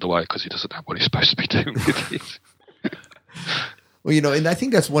turns it the other way because he doesn't know what he's supposed to be doing with it. Well, and I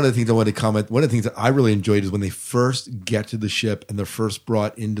think that's one of the things I want to comment. One of the things that I really enjoyed is when they first get to the ship and they're first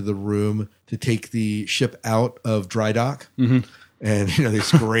brought into the room to take the ship out of dry dock. And, they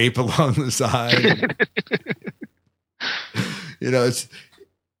scrape along the side. It's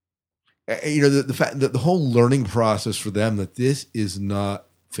the fact that the whole learning process for them that this is not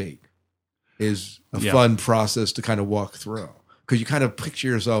fake is a fun process to kind of walk through, because you kind of picture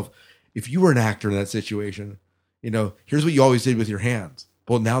yourself if you were an actor in that situation. Here's what you always did with your hands.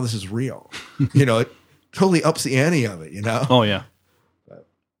 Well, now this is real. It totally ups the ante of it. Oh yeah.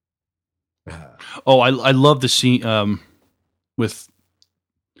 I love the scene with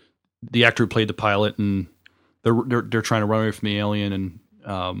the actor who played the pilot, and they're trying to run away from the alien,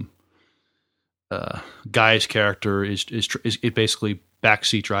 and Guy's character is basically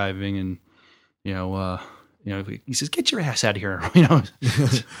backseat driving, and he says, "Get your ass out of here!" we know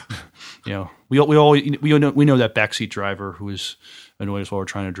that backseat driver who is annoyed us while we're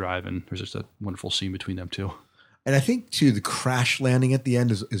trying to drive, and there's just a wonderful scene between them two. And I think too, the crash landing at the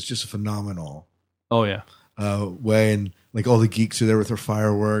end is just phenomenal. Oh yeah, when like all the geeks are there with their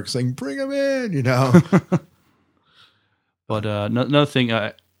fireworks, like bring them in, But another thing,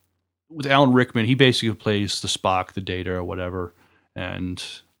 with Alan Rickman, he basically plays the Spock, the Data, or whatever, and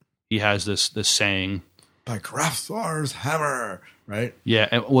he has this saying, "By Grafthor's hammer," right? Yeah,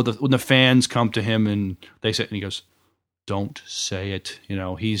 and when the fans come to him and they say, and he goes, "Don't say it,"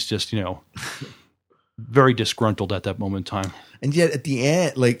 he's just very disgruntled at that moment in time. And yet at the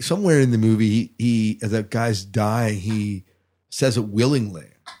end, like somewhere in the movie, he as that guy's dying, he says it willingly.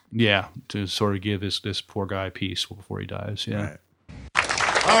 Yeah, to sort of give this poor guy peace before he dies. Yeah. Right.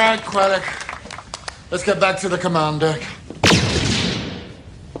 All right, Quellic. Let's get back to the command deck.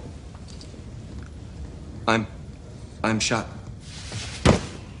 I'm shot.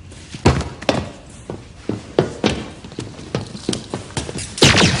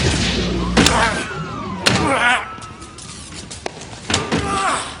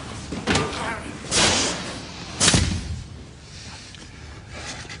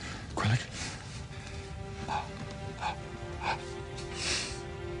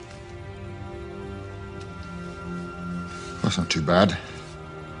 That's not too bad.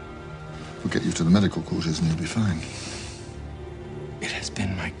 We'll get you to the medical quarters and you'll be fine. It has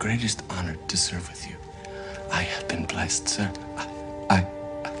been my greatest honor to serve with you. I have been blessed, sir.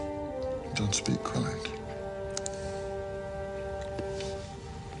 Don't speak, Quellic.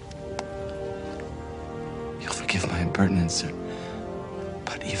 You'll forgive my impertinence, sir.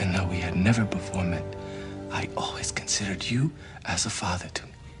 But even though we had never before met, I always considered you as a father to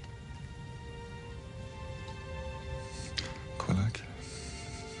me. Quellic.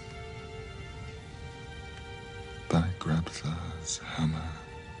 By Grabthar's hammer,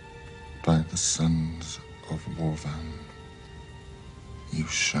 by the sons of Warvan, you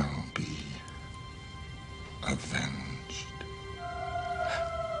shall be avenged.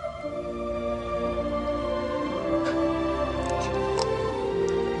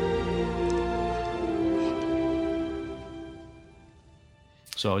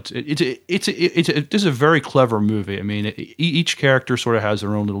 So this is a very clever movie. I mean, each character sort of has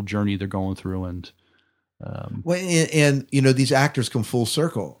their own little journey they're going through, and these actors come full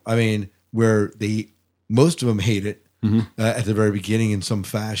circle. I mean, where most of them hate it at the very beginning in some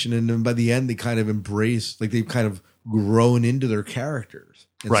fashion, and then by the end they kind of embrace, like they've kind of grown into their characters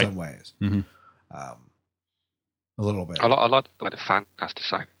in some ways, a little bit. I like the way the fan has to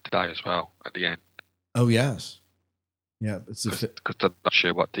say today as well at the end. Oh yes. Yeah, because they're not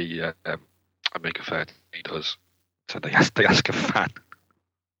sure what the Omega 13 does, so they ask a fan.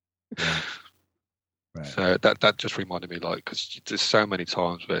 Right. So that just reminded me, like, because there's so many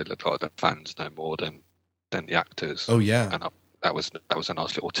times where like the fans know more than the actors. Oh yeah, and that was a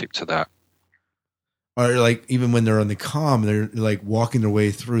nice little tip to that. Or like even when they're on the comm, they're like walking their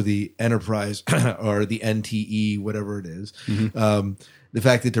way through the Enterprise or the NTE, whatever it is. The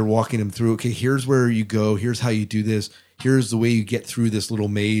fact that they're walking them through, okay, here's where you go, here's how you do this, here's the way you get through this little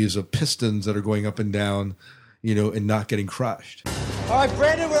maze of pistons that are going up and down, and not getting crushed. All right,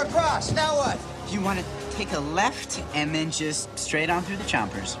 Brandon, we're across. Now what? You want to take a left and then just straight on through the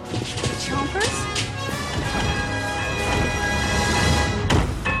chompers. Chompers?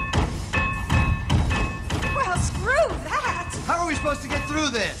 Well, screw that! How are we supposed to get through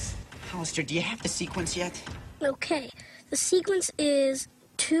this? Hollister, do you have the sequence yet? Okay, the sequence is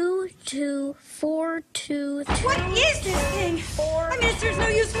 2, 2, 4, 2, 2. What is this thing? 4. I mean, there's no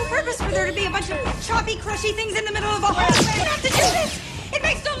useful purpose for there to be a bunch of choppy, crushy things in the middle of a hole. We have to do this! It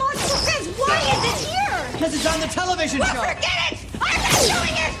makes no logical sense. Why is it here? Because it's on the television show. Well, forget it! I'm not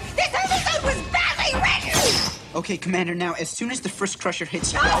doing it! This episode was badly written! Okay, Commander, now, as soon as the first crusher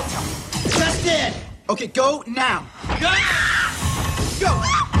hits you, No! tell me. Just did! Okay, go now. Go! Go!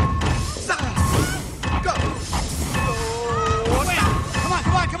 Stop! Go!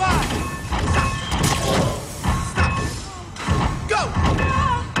 Come on! Stop!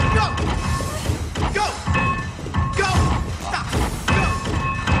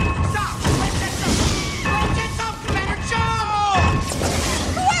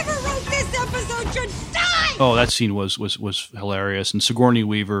 Oh, that scene was hilarious. And Sigourney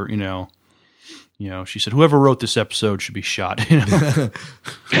Weaver, you know, she said, "Whoever wrote this episode should be shot." You know?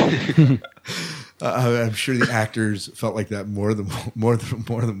 I'm sure the actors felt like that more than once.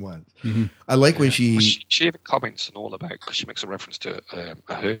 Mm-hmm. I like when she even comments and all about, because she makes a reference to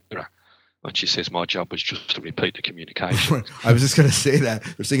Uhura when she says, "My job was just to repeat the communication." I was just going to say that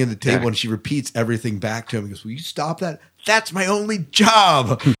they're sitting at the table Yeah. and she repeats everything back to him. He goes, "Will you stop that? That's my only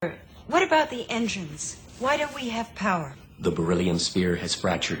job." What about the engines? Why don't we have power? The beryllium sphere has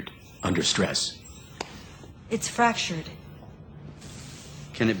fractured under stress. It's fractured.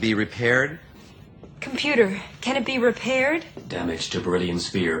 Can it be repaired? Computer, can it be repaired? Damage to beryllium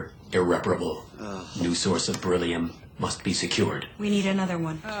sphere irreparable. New source of beryllium must be secured. We need another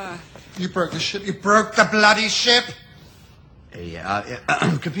one. You broke the ship. You broke the bloody ship.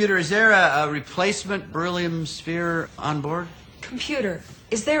 Computer, is there a replacement beryllium sphere on board? Computer,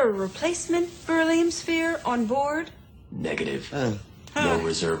 is there a replacement beryllium sphere on board? Negative. No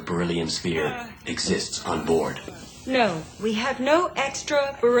reserve beryllium sphere exists on board. No, we have no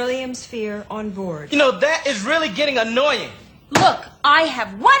extra beryllium sphere on board. You know, that is really getting annoying. Look, I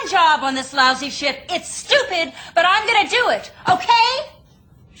have one job on this lousy ship. It's stupid, but I'm gonna do it, okay?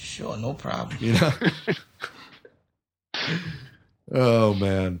 Sure, no problem. You know? Oh,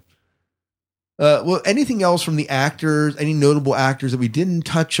 man. Well, anything else from the actors, any notable actors that we didn't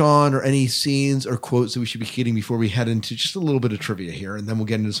touch on, or any scenes or quotes that we should be hitting before we head into just a little bit of trivia here, and then we'll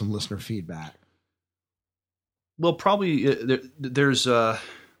get into some listener feedback. Well, probably there's the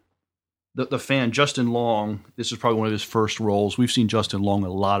fan, Justin Long. This is probably one of his first roles. We've seen Justin Long in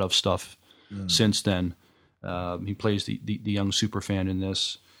a lot of stuff since then. He plays the young super fan in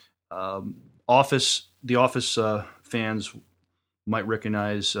this. The Office fans might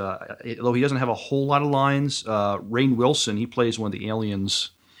recognize, although he doesn't have a whole lot of lines, Rainn Wilson, he plays one of the aliens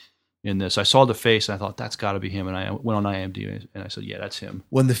in this. I saw the face and I thought, that's got to be him. And I went on IMDb and I said, yeah, that's him.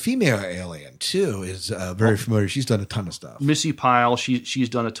 When the female alien, too, is very familiar. She's done a ton of stuff. Missy Pyle, she's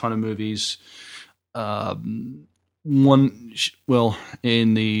done a ton of movies. In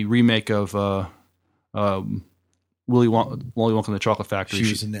the remake of Willy Wonka and the Chocolate Factory. She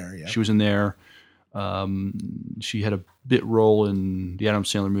was in there, yeah. She was in there. She had a bit role in the Adam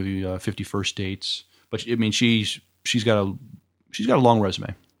Sandler movie 51st Dates, but I mean she's got a long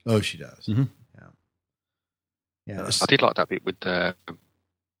resume. Oh, she does. Mm-hmm. Yeah. I did like that bit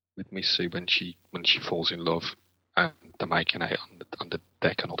with Missy when she falls in love and they're making out on the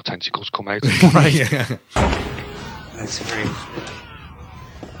deck and all the tentacles come out. Right. Yeah. That's great.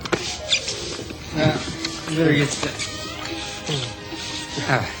 Better get that.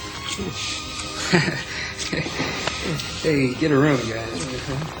 Hey, get a room, guys.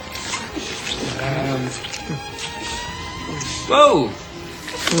 Whoa!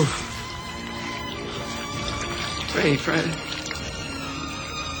 Hey, Fred.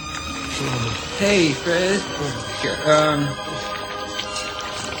 Hey, Fred. Here,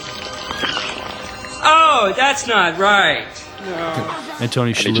 Oh, that's not right. No. And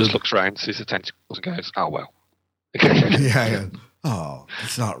Tony And he just Shalhoub. looks around, sees the tentacles and goes, "Oh well." Yeah. Oh,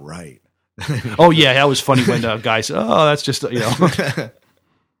 it's not right. Oh yeah, that was funny when the guy said, "Oh, that's just Yeah,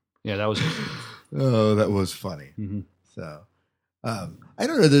 that was. Oh, that was funny. Mm-hmm. So, I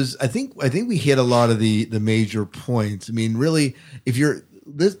don't know. I think we hit a lot of the major points. I mean, really, if you're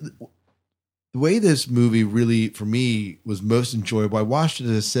the way this movie really for me was most enjoyable. I watched it,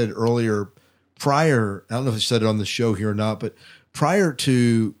 as I said earlier. Prior, I don't know if I said it on the show here or not, but prior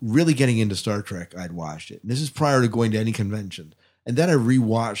to really getting into Star Trek, I'd watched it. And this is prior to going to any convention. And then I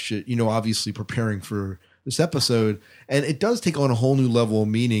rewatched it, obviously preparing for this episode. And it does take on a whole new level of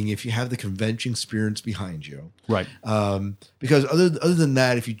meaning if you have the convention experience behind you. Right. Because other than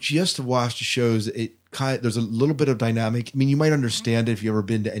that, if you just watch the shows, there's a little bit of dynamic. I mean, you might understand it if you've ever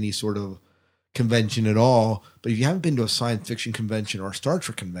been to any sort of convention at all, but if you haven't been to a science fiction convention or a Star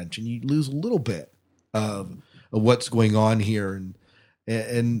Trek convention, you lose a little bit of what's going on here.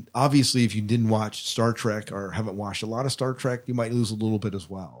 And obviously, if you didn't watch Star Trek or haven't watched a lot of Star Trek, you might lose a little bit as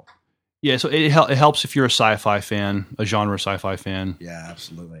well. Yeah, so it helps if you're a sci-fi fan, a genre sci-fi fan. Yeah,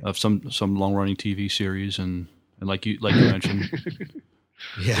 absolutely. Of some long-running TV series, and like you mentioned,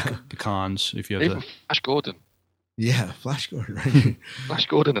 yeah, the cons. If you have Even Flash Gordon. Yeah, Flash Gordon, right? Flash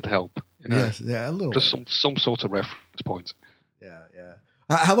Gordon would help. Yes, yeah, a little. Just some sort of reference points. Yeah.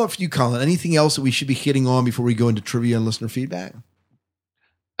 How about for you, Colin? Anything else that we should be hitting on before we go into trivia and listener feedback?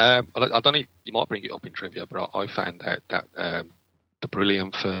 I don't know. You might bring it up in trivia, but I found out that the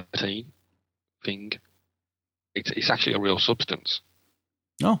beryllium 13 thing, it's actually a real substance.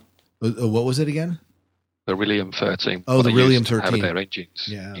 Oh, what was it again? Beryllium-13. Oh, the beryllium-13 beryllium-13. Have their engines.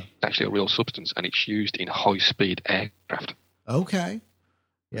 Yeah. It's actually a real substance, and it's used in high-speed aircraft. Okay.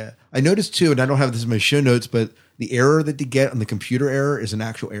 Yeah. I noticed too, and I don't have this in my show notes, but the error that they get on the computer error is an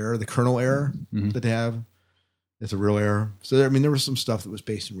actual error. The kernel error that they have is a real error. So, there was some stuff that was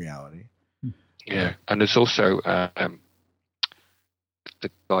based in reality. Yeah. And there's also the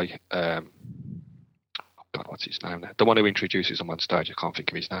guy, God, what's his name now? The one who introduces him on stage. I can't think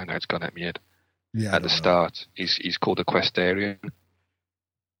of his name now. It's gone out of my head. Yeah, at the start. He's called a Questarian.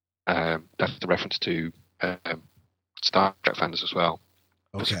 That's the reference to Star Trek fans as well.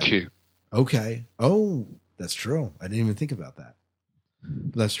 That's a Q. Okay. Oh, that's true. I didn't even think about that.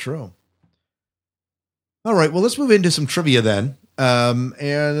 But that's true. All right. Well, let's move into some trivia then. And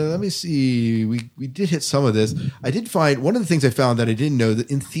let me see. We did hit some of this. I did find one of the things I found that I didn't know, that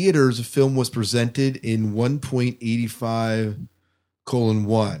in theaters, a film was presented in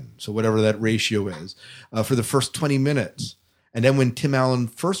 1.85:1. So whatever that ratio is, for the first 20 minutes. And then when Tim Allen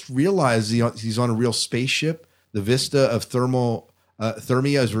first realized he's on a real spaceship, the vista of thermia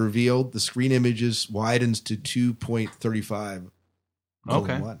is revealed. The screen images widens to 2.35:1.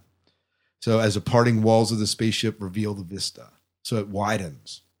 Okay. So as the parting walls of the spaceship reveal the vista. So it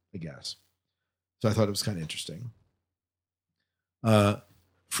widens, I guess. So I thought it was kind of interesting.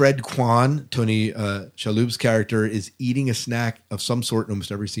 Fred Kwan, Tony Shalhoub's character, is eating a snack of some sort in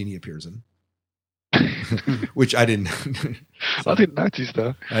almost every scene he appears in. Which I didn't. I didn't notice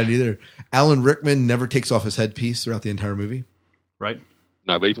that. I didn't either. Alan Rickman never takes off his headpiece throughout the entire movie. Right.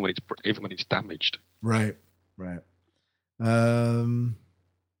 No, but even when it's damaged. Right.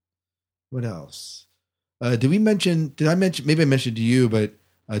 What else? Did I mention? Maybe I mentioned to you, but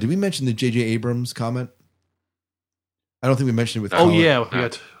did we mention the J.J. Abrams comment? I don't think we mentioned it with. Oh yeah.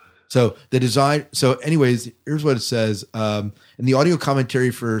 So the design. So, anyways, here's what it says in the audio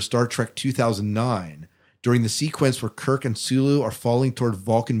commentary for Star Trek 2009. During the sequence where Kirk and Sulu are falling toward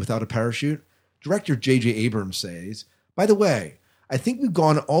Vulcan without a parachute, director J.J. Abrams says, "By the way, I think we've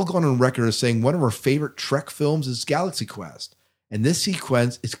all gone on record as saying one of our favorite Trek films is Galaxy Quest, and this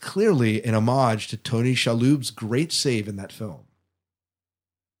sequence is clearly an homage to Tony Shalhoub's great save in that film."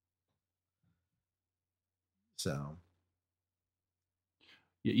 So.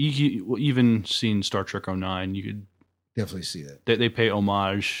 Yeah, you even seen Star Trek 09, you could definitely see it. They pay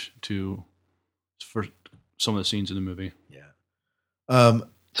homage for some of the scenes in the movie. Yeah.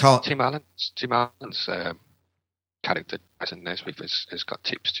 Tim Allen's character, Jason Nesbitt, has got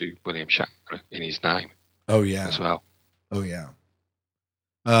tips to William Shatner in his name. Oh yeah, as well. Oh yeah.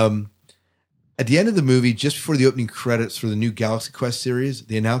 At the end of the movie, just before the opening credits for the new Galaxy Quest series,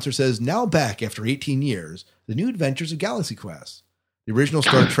 the announcer says, "Now back after 18 years, the new adventures of Galaxy Quest." The original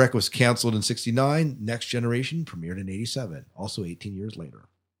Star Trek was canceled in 1969. Next Generation premiered in 1987, also 18 years later.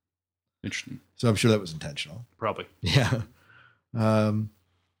 Interesting. So I'm sure that was intentional. Probably. Yeah. And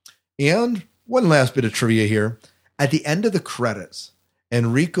one last bit of trivia here. At the end of the credits,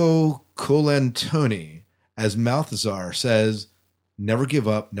 Enrico Colantoni as Malthazar says, "Never give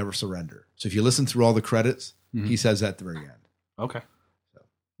up, never surrender." So if you listen through all the credits, he says that at the very end. Okay.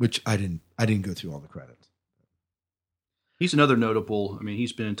 Which I didn't go through all the credits. He's another notable. I mean,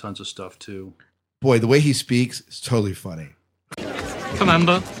 he's been in tons of stuff too. Boy, the way he speaks is totally funny.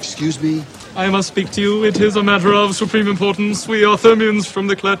 Commander. Excuse me? I must speak to you. It is a matter of supreme importance. We are Thermians from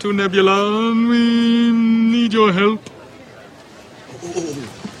the Klaatu Nebula, and we need your help.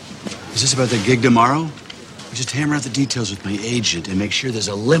 Is this about the gig tomorrow? I just hammer out the details with my agent and make sure there's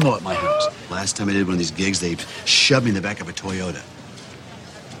a limo at my house. Last time I did one of these gigs, they shoved me in the back of a Toyota.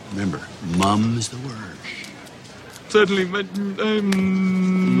 Remember, mum is the word. Certainly, but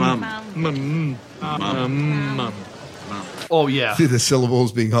Mum. Oh yeah, See the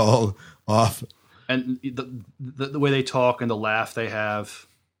syllables being all off. And the way they talk and the laugh they have.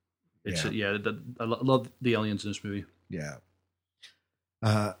 It's I love the aliens in this movie. Yeah.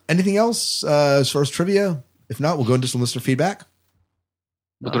 Anything else as far as trivia? If not, we'll go into some listener feedback.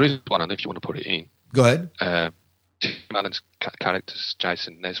 Well, there is one, and if you want to put it in. Go ahead. Tim Allen's characters,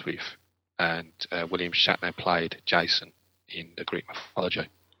 Jason Nesbitt and William Shatner, played Jason in the Greek mythology.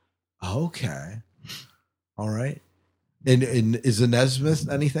 Okay. All right. And is the Nesmith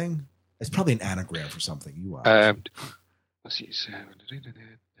anything? It's probably an anagram for something. You are. What's his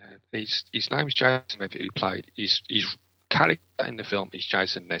name's Jason Nesbitt, who played his character in the film is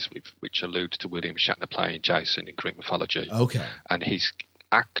Jason Nesbitt, which alludes to William Shatner playing Jason in Greek mythology. Okay. And he's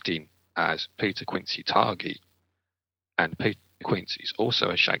acting as Peter Quincy Target, and Peter Quincy is also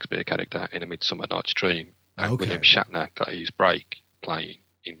a Shakespeare character in A Midsummer Night's Dream, and William Shatner got his break playing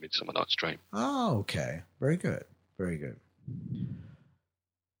in Midsummer Night's Dream. Oh, okay. Very good. Very good.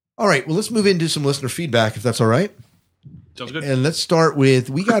 All right, well, let's move into some listener feedback, if that's all right. Sounds good. And let's start with,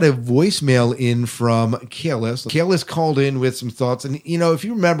 we got a voicemail in from Kalis. Kalis called in with some thoughts. And, you know, if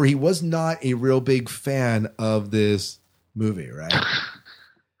you remember, he was not a real big fan of this movie, right?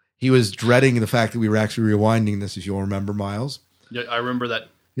 He was dreading the fact that we were actually rewinding this, if you'll remember, Miles. Yeah, I remember that.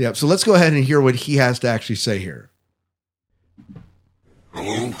 Yeah, so let's go ahead and hear what he has to actually say here.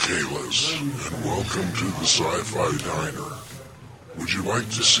 Hello, Kalis, and welcome to the Sci-Fi Diner. Would you like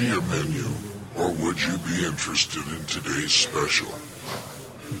to see a menu, or would you be interested in today's special?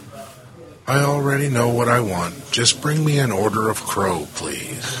 I already know what I want. Just bring me an order of crow,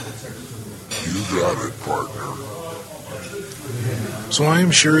 please. You got it, partner. So I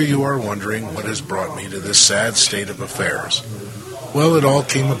am sure you are wondering what has brought me to this sad state of affairs. Well, it all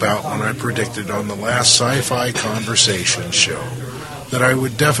came about when I predicted on the last Sci-Fi Conversation show that I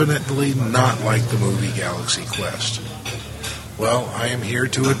would definitely not like the movie Galaxy Quest. Well, I am here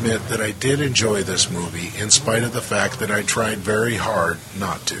to admit that I did enjoy this movie in spite of the fact that I tried very hard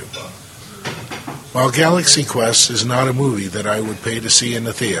not to. While Galaxy Quest is not a movie that I would pay to see in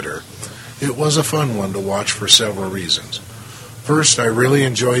the theater, it was a fun one to watch for several reasons. First, I really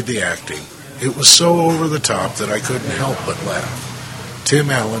enjoyed the acting. It was so over the top that I couldn't help but laugh. Tim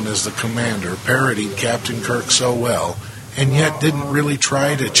Allen as the commander parodied Captain Kirk so well, and yet didn't really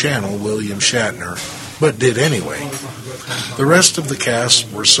try to channel William Shatner, but did anyway. The rest of the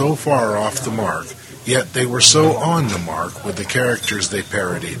cast were so far off the mark, yet they were so on the mark with the characters they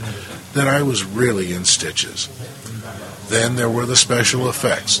parodied, that I was really in stitches. Then there were the special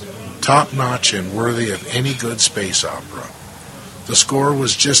effects, top-notch and worthy of any good space opera. The score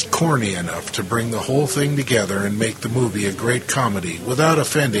was just corny enough to bring the whole thing together and make the movie a great comedy without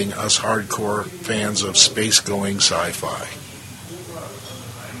offending us hardcore fans of space-going sci-fi.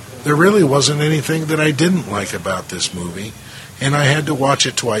 There really wasn't anything that I didn't like about this movie, and I had to watch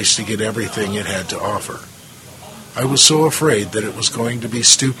it twice to get everything it had to offer. I was so afraid that it was going to be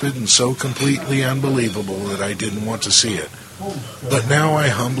stupid and so completely unbelievable that I didn't want to see it. But now I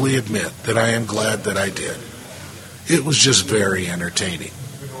humbly admit that I am glad that I did. It was just very entertaining.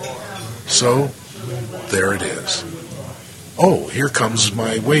 So, there it is. Oh, here comes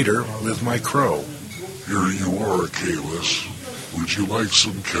my waiter with my crow. Here you are, Kalis. Would you like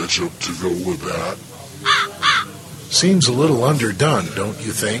some ketchup to go with that? Seems a little underdone, don't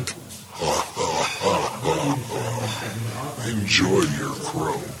you think? Enjoy your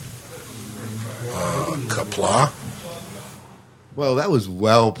crow. Kapla? Well, that was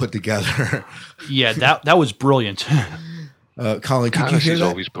well put together. Yeah, that was brilliant. Colin, could you hear that?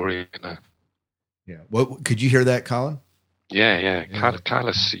 Always brilliant. Yeah. What could you hear that, Colin? Yeah.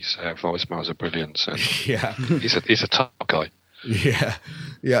 Kalis' voicemails are brilliant. And Yeah. he's a top guy. Yeah.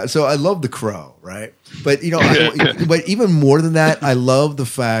 So I love The Crow, right? But but even more than that, I love the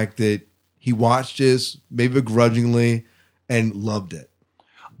fact that he watched this, maybe begrudgingly, and loved it.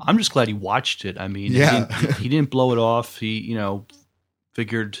 I'm just glad he watched it. I mean, he didn't blow it off. He,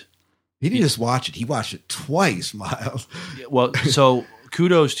 figured he didn't just watch it; he watched it twice, Miles. Well, so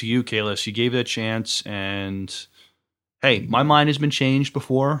kudos to you, Kalis. You gave it a chance, and hey, my mind has been changed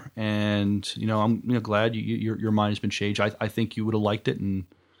before, and I'm glad your mind has been changed. I think you would have liked it, and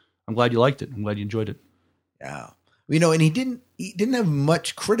I'm glad you liked it. I'm glad you enjoyed it. Yeah, and he didn't have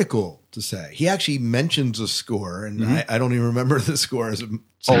much critical to say. He actually mentions a score, and I don't even remember the score as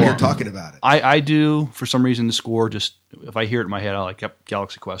you're talking about it. I do for some reason. The score, just if I hear it in my head, I like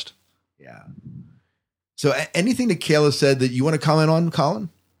Galaxy Quest. Yeah. So anything that Kayla said that you want to comment on, Colin?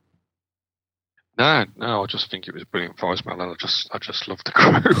 No, I just think it was a brilliant voicemail, and I just love the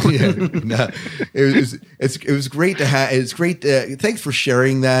crew. It was great to have. It's great. Thanks for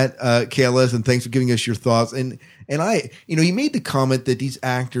sharing that, Kayla, and thanks for giving us your thoughts. And I, you made the comment that these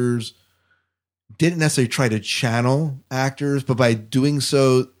actors didn't necessarily try to channel actors, but by doing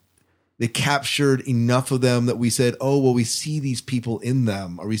so, they captured enough of them that we said, oh, well, we see these people in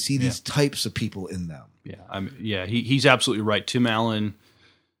them, or we see these types of people in them. Yeah. He's absolutely right. Tim Allen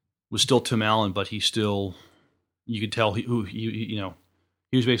was still Tim Allen, but he still, you could tell he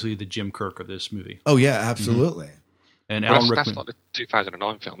was basically the Jim Kirk of this movie. Oh yeah, absolutely. Mm-hmm. And Alan Rickman, that's like the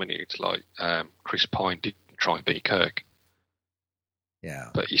 2009 film, and it's like Chris Pine didn't try and be Kirk. Yeah,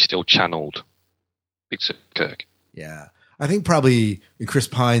 but he still channeled bits of Kirk. Yeah, I think probably in Chris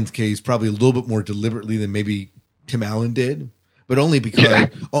Pine's case, probably a little bit more deliberately than maybe Tim Allen did, but only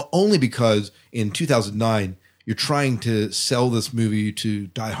because in 2009. You're trying to sell this movie to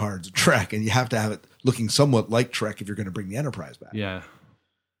diehards of Trek, and you have to have it looking somewhat like Trek if you're going to bring the Enterprise back. Yeah.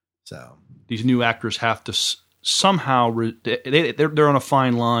 So these new actors have to somehow they're on a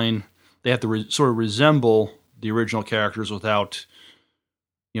fine line. They have to sort of resemble the original characters without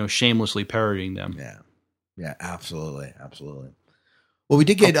shamelessly parodying them. Yeah, absolutely. Well, we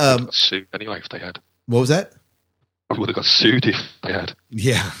did get sued anyway if they had. What was that? I would have got sued if they had.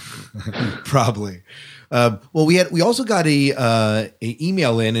 Yeah, probably. Well, we also got a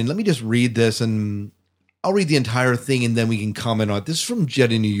email in, and let me just read this, and I'll read the entire thing, and then we can comment on it. This is from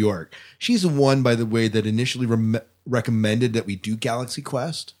Jet in New York. She's the one, by the way, that initially recommended that we do Galaxy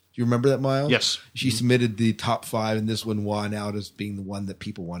Quest. Do you remember that, Miles? Yes. She submitted the top 5, and this one won out as being the one that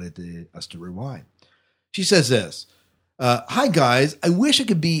people wanted us to rewind. She says this. Hi, guys. I wish I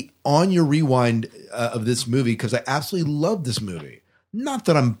could be on your rewind of this movie because I absolutely love this movie. Not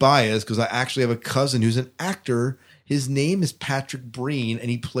that I'm biased because I actually have a cousin who's an actor. His name is Patrick Breen, and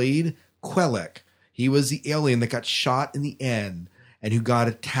he played Quelek. He was the alien that got shot in the end and who got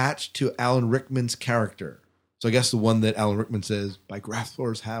attached to Alan Rickman's character. So I guess the one that Alan Rickman says, by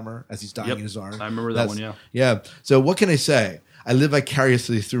Grafthor's hammer, as he's dying in his arms. I remember that one, yeah. Yeah. So what can I say? I live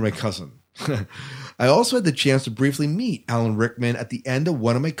vicariously through my cousin. I also had the chance to briefly meet Alan Rickman at the end of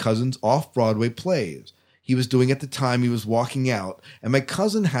one of my cousin's off-Broadway plays. He was doing at the time he was walking out, and my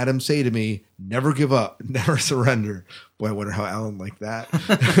cousin had him say to me, never give up, never surrender. Boy, I wonder how Alan liked that.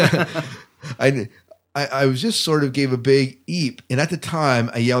 I was just sort of gave a big eep, and at the time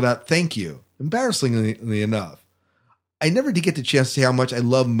I yelled out, thank you. Embarrassingly enough. I never did get the chance to say how much I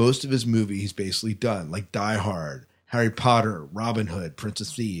love most of his movies he's basically done, like Die Hard, Harry Potter, Robin Hood, Prince of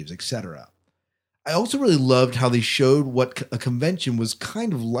Thieves, etc. I also really loved how they showed what a convention was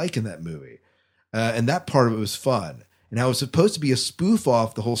kind of like in that movie. And that part of it was fun. And how it was supposed to be a spoof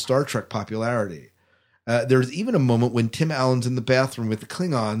off the whole Star Trek popularity. There's even a moment when Tim Allen's in the bathroom with the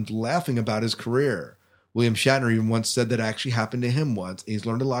Klingons laughing about his career. William Shatner even once said that actually happened to him once. And he's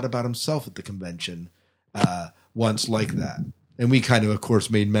learned a lot about himself at the convention once like that. And we kind of course,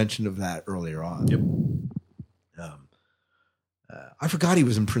 made mention of that earlier on. Yep. I forgot he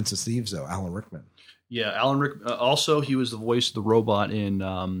was in Prince of Thieves, though, Alan Rickman. Yeah, Alan Rickman. Also, he was the voice of the robot in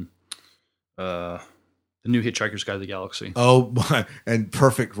the new Hitchhiker's Guide to the Galaxy. Oh, and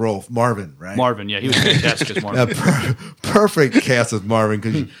perfect role. Marvin, right? Marvin, yeah. He was fantastic as Marvin. Perfect cast as Marvin.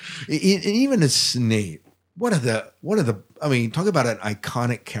 Because even as Snape, one of the, I mean, talk about an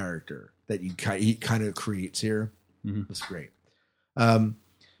iconic character that he kind of creates here. Mm-hmm. That's great.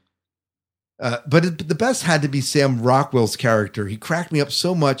 But the best had to be Sam Rockwell's character. He cracked me up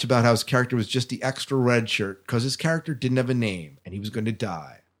so much about how his character was just the extra red shirt because his character didn't have a name and he was going to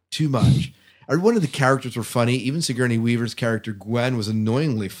die. Too much. Every one of the characters were funny. Even Sigourney Weaver's character, Gwen, was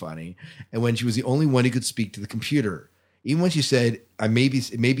annoyingly funny. And when she was the only one who could speak to the computer. Even when she said, it may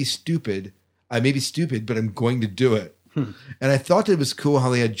be stupid, but I'm going to do it. And I thought it was cool how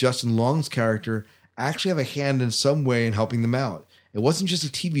they had Justin Long's character actually have a hand in some way in helping them out. It wasn't just a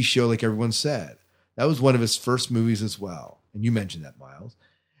TV show like everyone said. That was one of his first movies as well. And you mentioned that, Miles.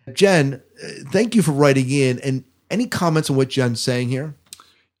 Jen, thank you for writing in. And any comments on what Jen's saying here?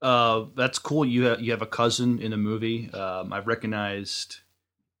 That's cool. You have a cousin in the movie. I've recognized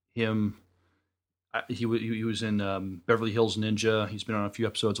him. He was in Beverly Hills Ninja. He's been on a few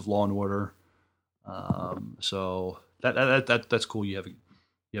episodes of Law and Order. So that's cool. You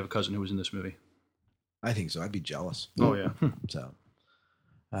have a cousin who was in this movie. I think so. I'd be jealous. Oh yeah. So,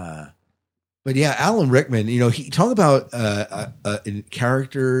 but yeah, Alan Rickman. He talk about a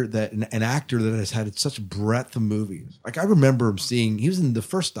character that an actor that has had such breadth of movies. Like I remember him seeing. He was in the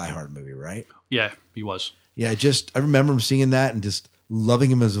first Die Hard movie, right? Yeah, he was. Yeah, I remember him seeing that and just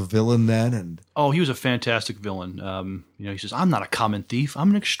loving him as a villain then. And he was a fantastic villain. He says, "I'm not a common thief. I'm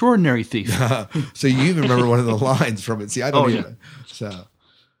an extraordinary thief." So you even remember one of the lines from it? See, I don't even. Yeah. So.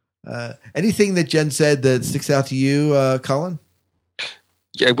 Anything that Jen said that sticks out to you, Colin?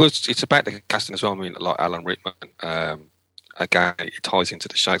 Yeah, it's about the casting as well. I mean, like Alan Rickman. Again, it ties into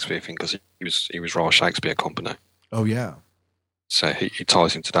the Shakespeare thing because he was Royal Shakespeare Company. Oh yeah. So he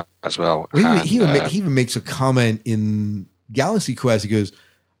ties into that as well. He even makes a comment in Galaxy Quest. He goes,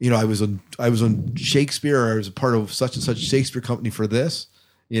 I was on Shakespeare, or I was a part of such and such Shakespeare company for this.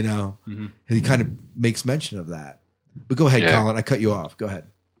 Mm-hmm. And he kind of makes mention of that. But go ahead, Colin. I cut you off. Go ahead.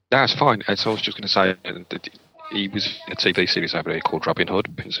 That's fine. So I was just going to say that he was in a TV series over there called Robin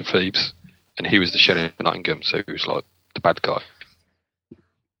Hood, Prince of Thieves, and he was the sheriff of Nottingham, so he was like the bad guy.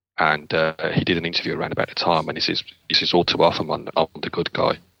 And he did an interview around about the time, and he says all too often I'm the good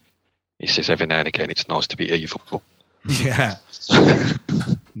guy. He says every now and again it's nice to be evil. Yeah.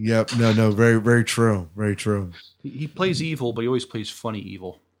 Yep. No. Very, very true. Very true. He plays evil, but he always plays funny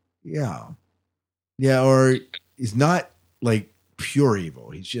evil. Yeah. Yeah. Or he's not like pure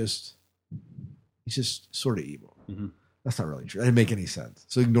evil. He's just sort of evil. Mm-hmm. That's not really true. That didn't make any sense.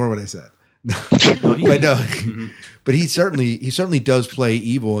 So ignore what I said. But he certainly does play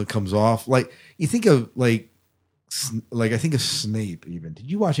evil and comes off like you think of like I think of Snape. Even did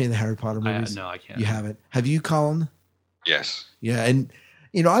you watch any of the Harry Potter movies? No, I can't. You haven't. Have you, Colin? Yes. Yeah, and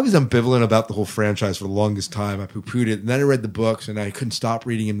I was ambivalent about the whole franchise for the longest time. I poo-pooed it, and then I read the books, and I couldn't stop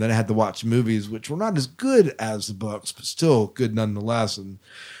reading them. Then I had to watch movies, which were not as good as the books, but still good nonetheless. And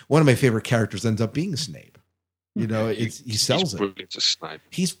one of my favorite characters ends up being Snape. He sells he's brilliant as Snape.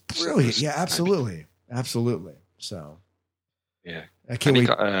 He's brilliant. Yeah, absolutely. So, yeah, I can't wait.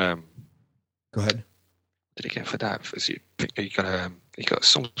 Go ahead. What did he get for that? He got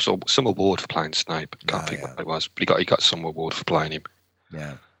some award for playing Snape. I can't think what it was, but he got some award for playing him.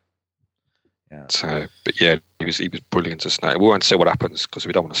 Yeah. So, but yeah, he was brilliant as Snape. We won't say what happens because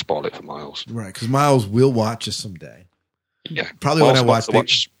we don't want to spoil it for Miles. Right, because Miles will watch us someday. Yeah, probably when I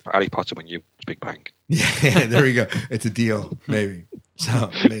watch Harry Potter when you Big Bang. Yeah, there we go. It's a deal, maybe.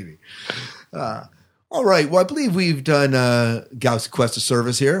 So maybe. All right. Well, I believe we've done Galaxy Quest a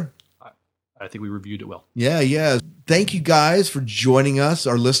service here. I think we reviewed it well. Yeah. Thank you guys for joining us,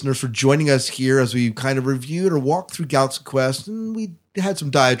 our listeners for joining us here as we kind of reviewed or walked through Galaxy Quest. And we had some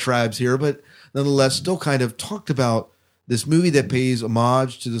diatribes here, but nonetheless still kind of talked about this movie that pays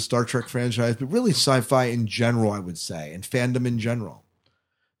homage to the Star Trek franchise, but really sci-fi in general, I would say, and fandom in general.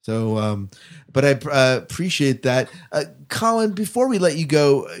 So, but I appreciate that. Colin, before we let you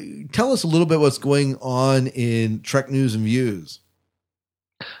go, tell us a little bit what's going on in Trek News and Views.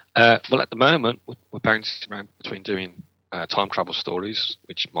 Well, at the moment, we're bouncing around between doing time travel stories,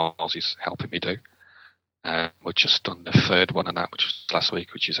 which Miles is helping me do. We're just on the third one on that, which was last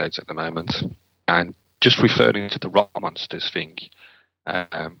week, which is out at the moment. And just referring to the rock monsters thing,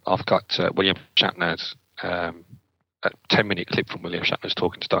 I've got William Shatner's a 10-minute clip from William Shatner's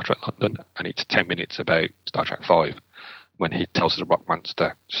talking to Star Trek London, and it's 10 minutes about Star Trek 5 when he tells the rock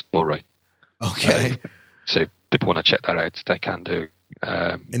monster story. Okay. So if people want to check that out, they can do.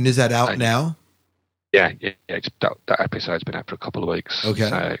 And is that out now? Yeah. That episode's been out for a couple of weeks. Okay.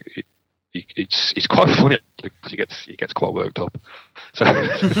 So it's quite funny because he gets quite worked up. So,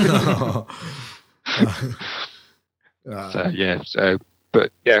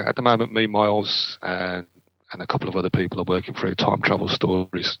 but yeah, at the moment, me, Miles, and a couple of other people are working through time travel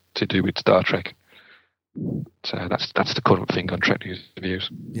stories to do with Star Trek. So that's the current thing on Trek News Reviews.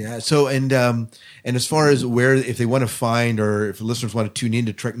 Yeah. So and as far as where, if they want to find or if the listeners want to tune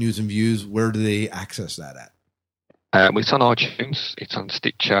into Trek News and Views, where do they access that at? It's on iTunes, it's on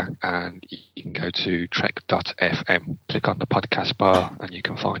Stitcher, and you can go to trek.fm, click on the podcast bar, and you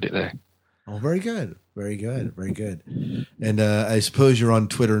can find it there. Oh, very good. And I suppose you're on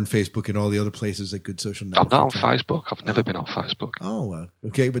Twitter and Facebook and all the other places that good social networks. I'm not on Facebook. I've never been on Facebook. Oh,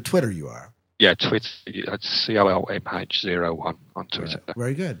 okay. But Twitter you are. Yeah, Twitter. It's COLMH01 on Twitter.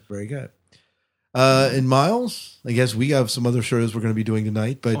 Right. Very good. And Miles, I guess we have some other shows we're going to be doing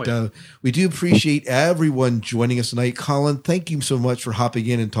tonight, but we do appreciate everyone joining us tonight. Colin, thank you so much for hopping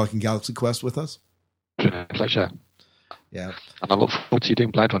in and talking Galaxy Quest with us. Pleasure. Yeah. And I look forward to you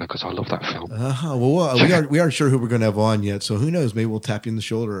doing Blade Runner because I love that film. Well, we aren't sure who we're going to have on yet, so who knows? Maybe we'll tap you in the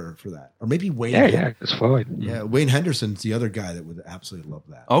shoulder for that. Or maybe Wayne. Yeah, it's fine. Yeah, Wayne Henderson's the other guy that would absolutely love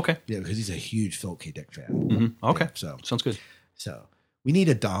that. Okay. Yeah, because he's a huge Phil K. Dick fan. Mm-hmm. Okay. Yeah, so sounds good. So we need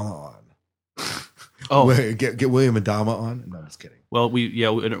Adama on. Get William Adama on? No, I'm just kidding. Well, we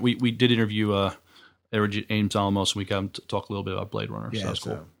did interview Ames Alamos, and we got him to talk a little bit about Blade Runner. So that's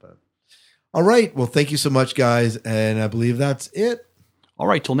cool. All right. Well, thank you so much, guys. And I believe that's it. All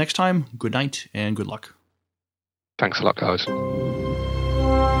right. Till next time, good night and good luck. Thanks a lot, guys.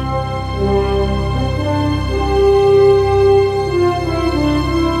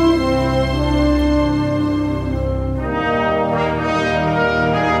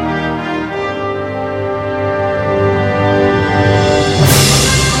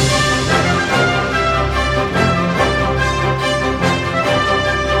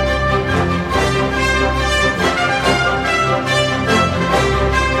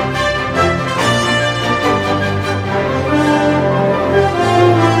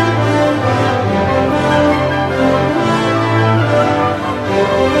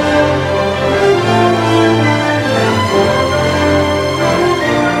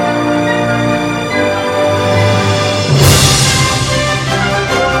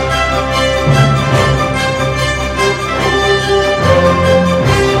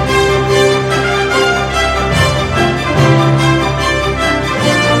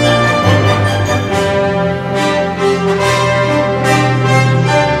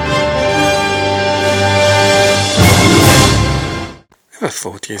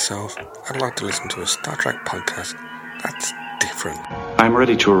 Thought to yourself, I'd like to listen to a Star Trek podcast. That's different. I'm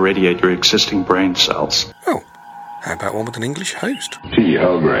ready to irradiate your existing brain cells. Oh, how about one with an English host? Tea,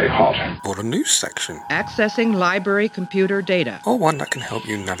 Earl Grey, hot. Or a news section? Accessing library computer data. Or one that can help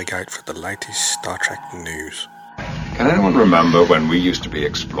you navigate through the latest Star Trek news. Can anyone remember when we used to be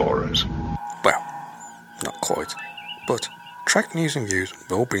explorers? Well, not quite. But Trek News and Views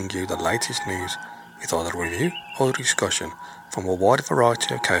will bring you the latest news with either review or discussion from a wide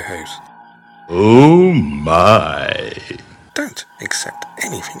variety of co-hosts. Oh my. Don't accept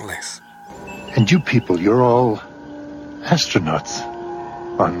anything less. And you people, you're all astronauts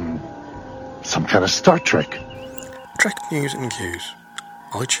on some kind of Star Trek. Trek News and Views,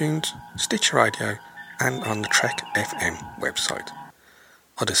 iTunes, Stitcher Radio, and on the Trek FM website.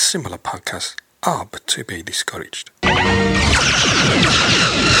 Other similar podcasts are but to be discouraged.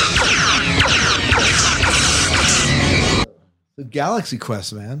 The Galaxy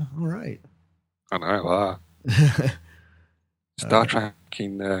Quest, man. All right. I know. Star Trek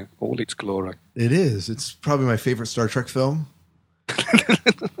in all its glory. It is. It's probably my favorite Star Trek film.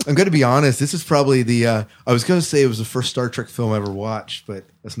 I'm going to be honest. This is probably the. I was going to say it was the first Star Trek film I ever watched, but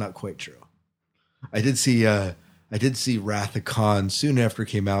that's not quite true. I did see Wrath of Khan soon after it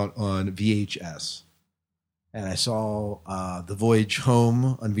came out on VHS, and I saw The Voyage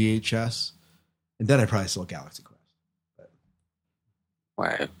Home on VHS, and then I probably saw Galaxy Quest.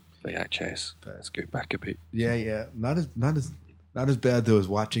 Wow, VHS. Let's go back a bit. Yeah. Not as bad though as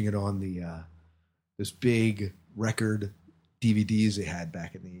watching it on the this big record DVDs they had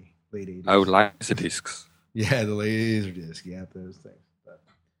back in the late 80s. Oh, Laserdiscs. Yeah, the Laserdisc. Yeah, those things. But,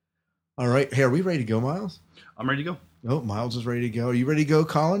 all right. Hey, are we ready to go, Miles? I'm ready to go. Oh, Miles is ready to go. Are you ready to go,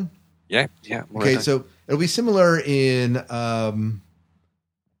 Colin? Yeah. Okay, so it'll be similar in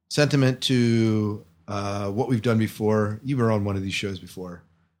sentiment to what we've done before. You were on one of these shows before.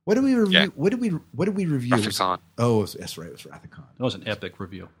 What did we review? Yeah. What did we review? Wrath of Khan. Oh, that's right. It was Wrath of Khan. That was an epic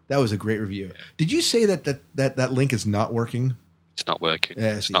review. That was a great review. Did you say that link is not working? It's not working.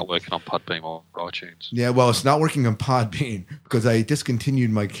 Yeah, it's not working on Podbean or iTunes. Yeah, well, it's not working on Podbean because I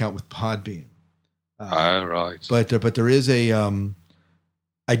discontinued my account with Podbean. Right. But there is a.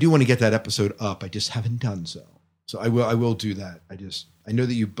 I do want to get that episode up. I just haven't done so. So I will do that. I know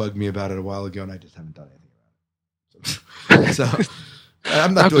that you bugged me about it a while ago, and I just haven't done anything about it. So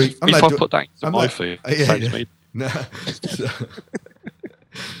I'm not doing. I'm not doing. Put that into my feed. Saves me. No. So,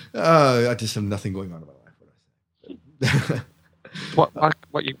 I just have nothing going on in my life. What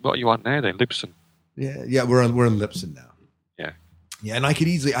are you on now then, Libsyn? Yeah, we're on Libsyn now. Yeah, and I could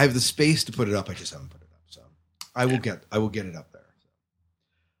easily. I have the space to put it up. I just haven't put it up. So I will get it up there.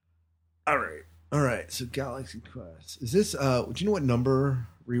 So. All right. So Galaxy Quest is this? Do you know what number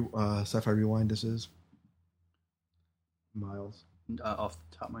Sci-Fi Rewind this is? Miles, off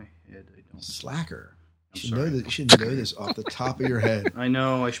the top of my head, I don't. Slacker. You should know this off the top of your head. I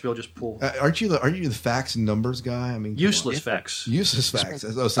know. I should be able to just pull. Aren't you the facts and numbers guy? I mean, useless facts. Useless facts.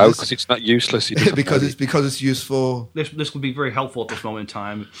 Because it's not useless. because it's useful. This would be very helpful at this moment in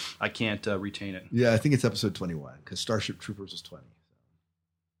time. I can't retain it. Yeah, I think it's episode 21 because Starship Troopers is 20.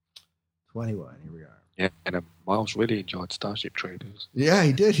 So. 21. Here we are. Yeah, and Miles really enjoyed Starship Troopers. Yeah,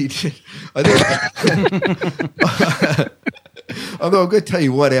 he did. Although I'm going to tell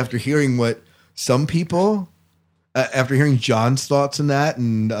you what, after hearing what some people, after hearing John's thoughts on that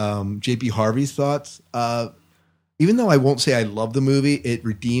and JP Harvey's thoughts, even though I won't say I love the movie, it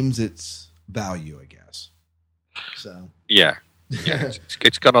redeems its value, I guess. So yeah,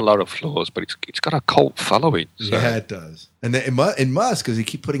 it's got a lot of flaws, but it's got a cult following. So. Yeah, it does, and it must because they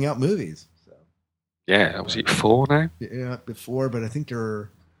keep putting out movies. So. Yeah, was it 4 now? Yeah, before, but I think they're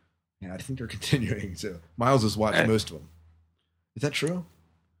continuing. So Miles has watched most of them. Is that true?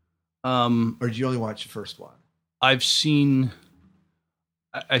 Or did you only watch the first one? I've seen.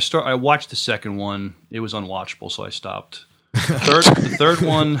 I watched the second one. It was unwatchable, so I stopped. The third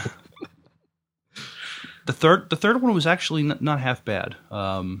one. The third one was actually not half bad.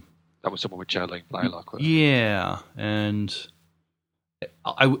 That was the one with Geraldine Blaylock. Yeah, and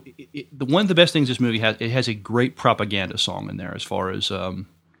one of the best things this movie has, it has a great propaganda song in there as far as.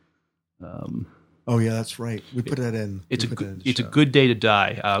 Oh yeah, that's right. We put that in. It's a good day to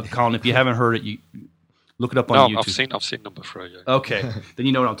die, Colin. If you haven't heard it, you look it up on YouTube. I've seen number 3. Yeah. Okay, then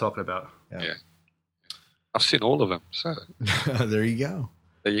you know what I'm talking about. Yeah. I've seen all of them. So there you go.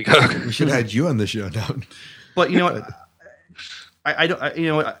 There you go. We should have had you on the show now. But you know what? I don't. You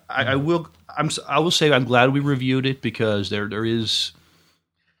know, I will. I will say I'm glad we reviewed it because there is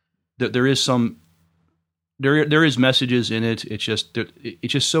messages in it. It's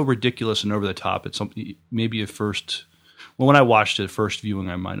just so ridiculous and over the top. It's something maybe when I watched it first viewing,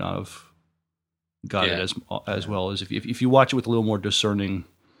 I might not have got it as well as if you watch it with a little more discerning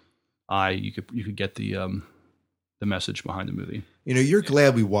eye, you could get the message behind the movie. You're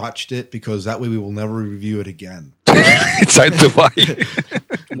glad we watched it because that way we will never review it again. It's out the way.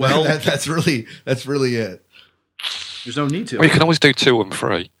 Well, that's really it. There's no need to. Well, you can always do 2 and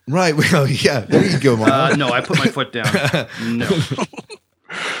 3. Right. Well, yeah. There you go, Mark. No, I put my foot down. No.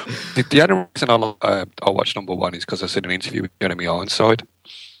 The other reason I watched number 1 is because I seen an interview with Jeremy Ironside.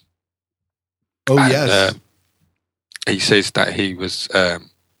 Oh, yes. He says that he was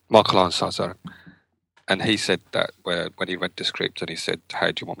Michael Ironside, sorry. And he said that when he read the script and he said, "How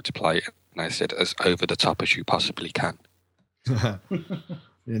do you want me to play it?" And I said, "As over the top as you possibly can."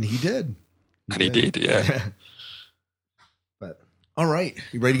 And he did. He did, yeah. But all right,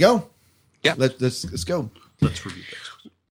 you ready to go? Yeah. Let's go. Let's review this.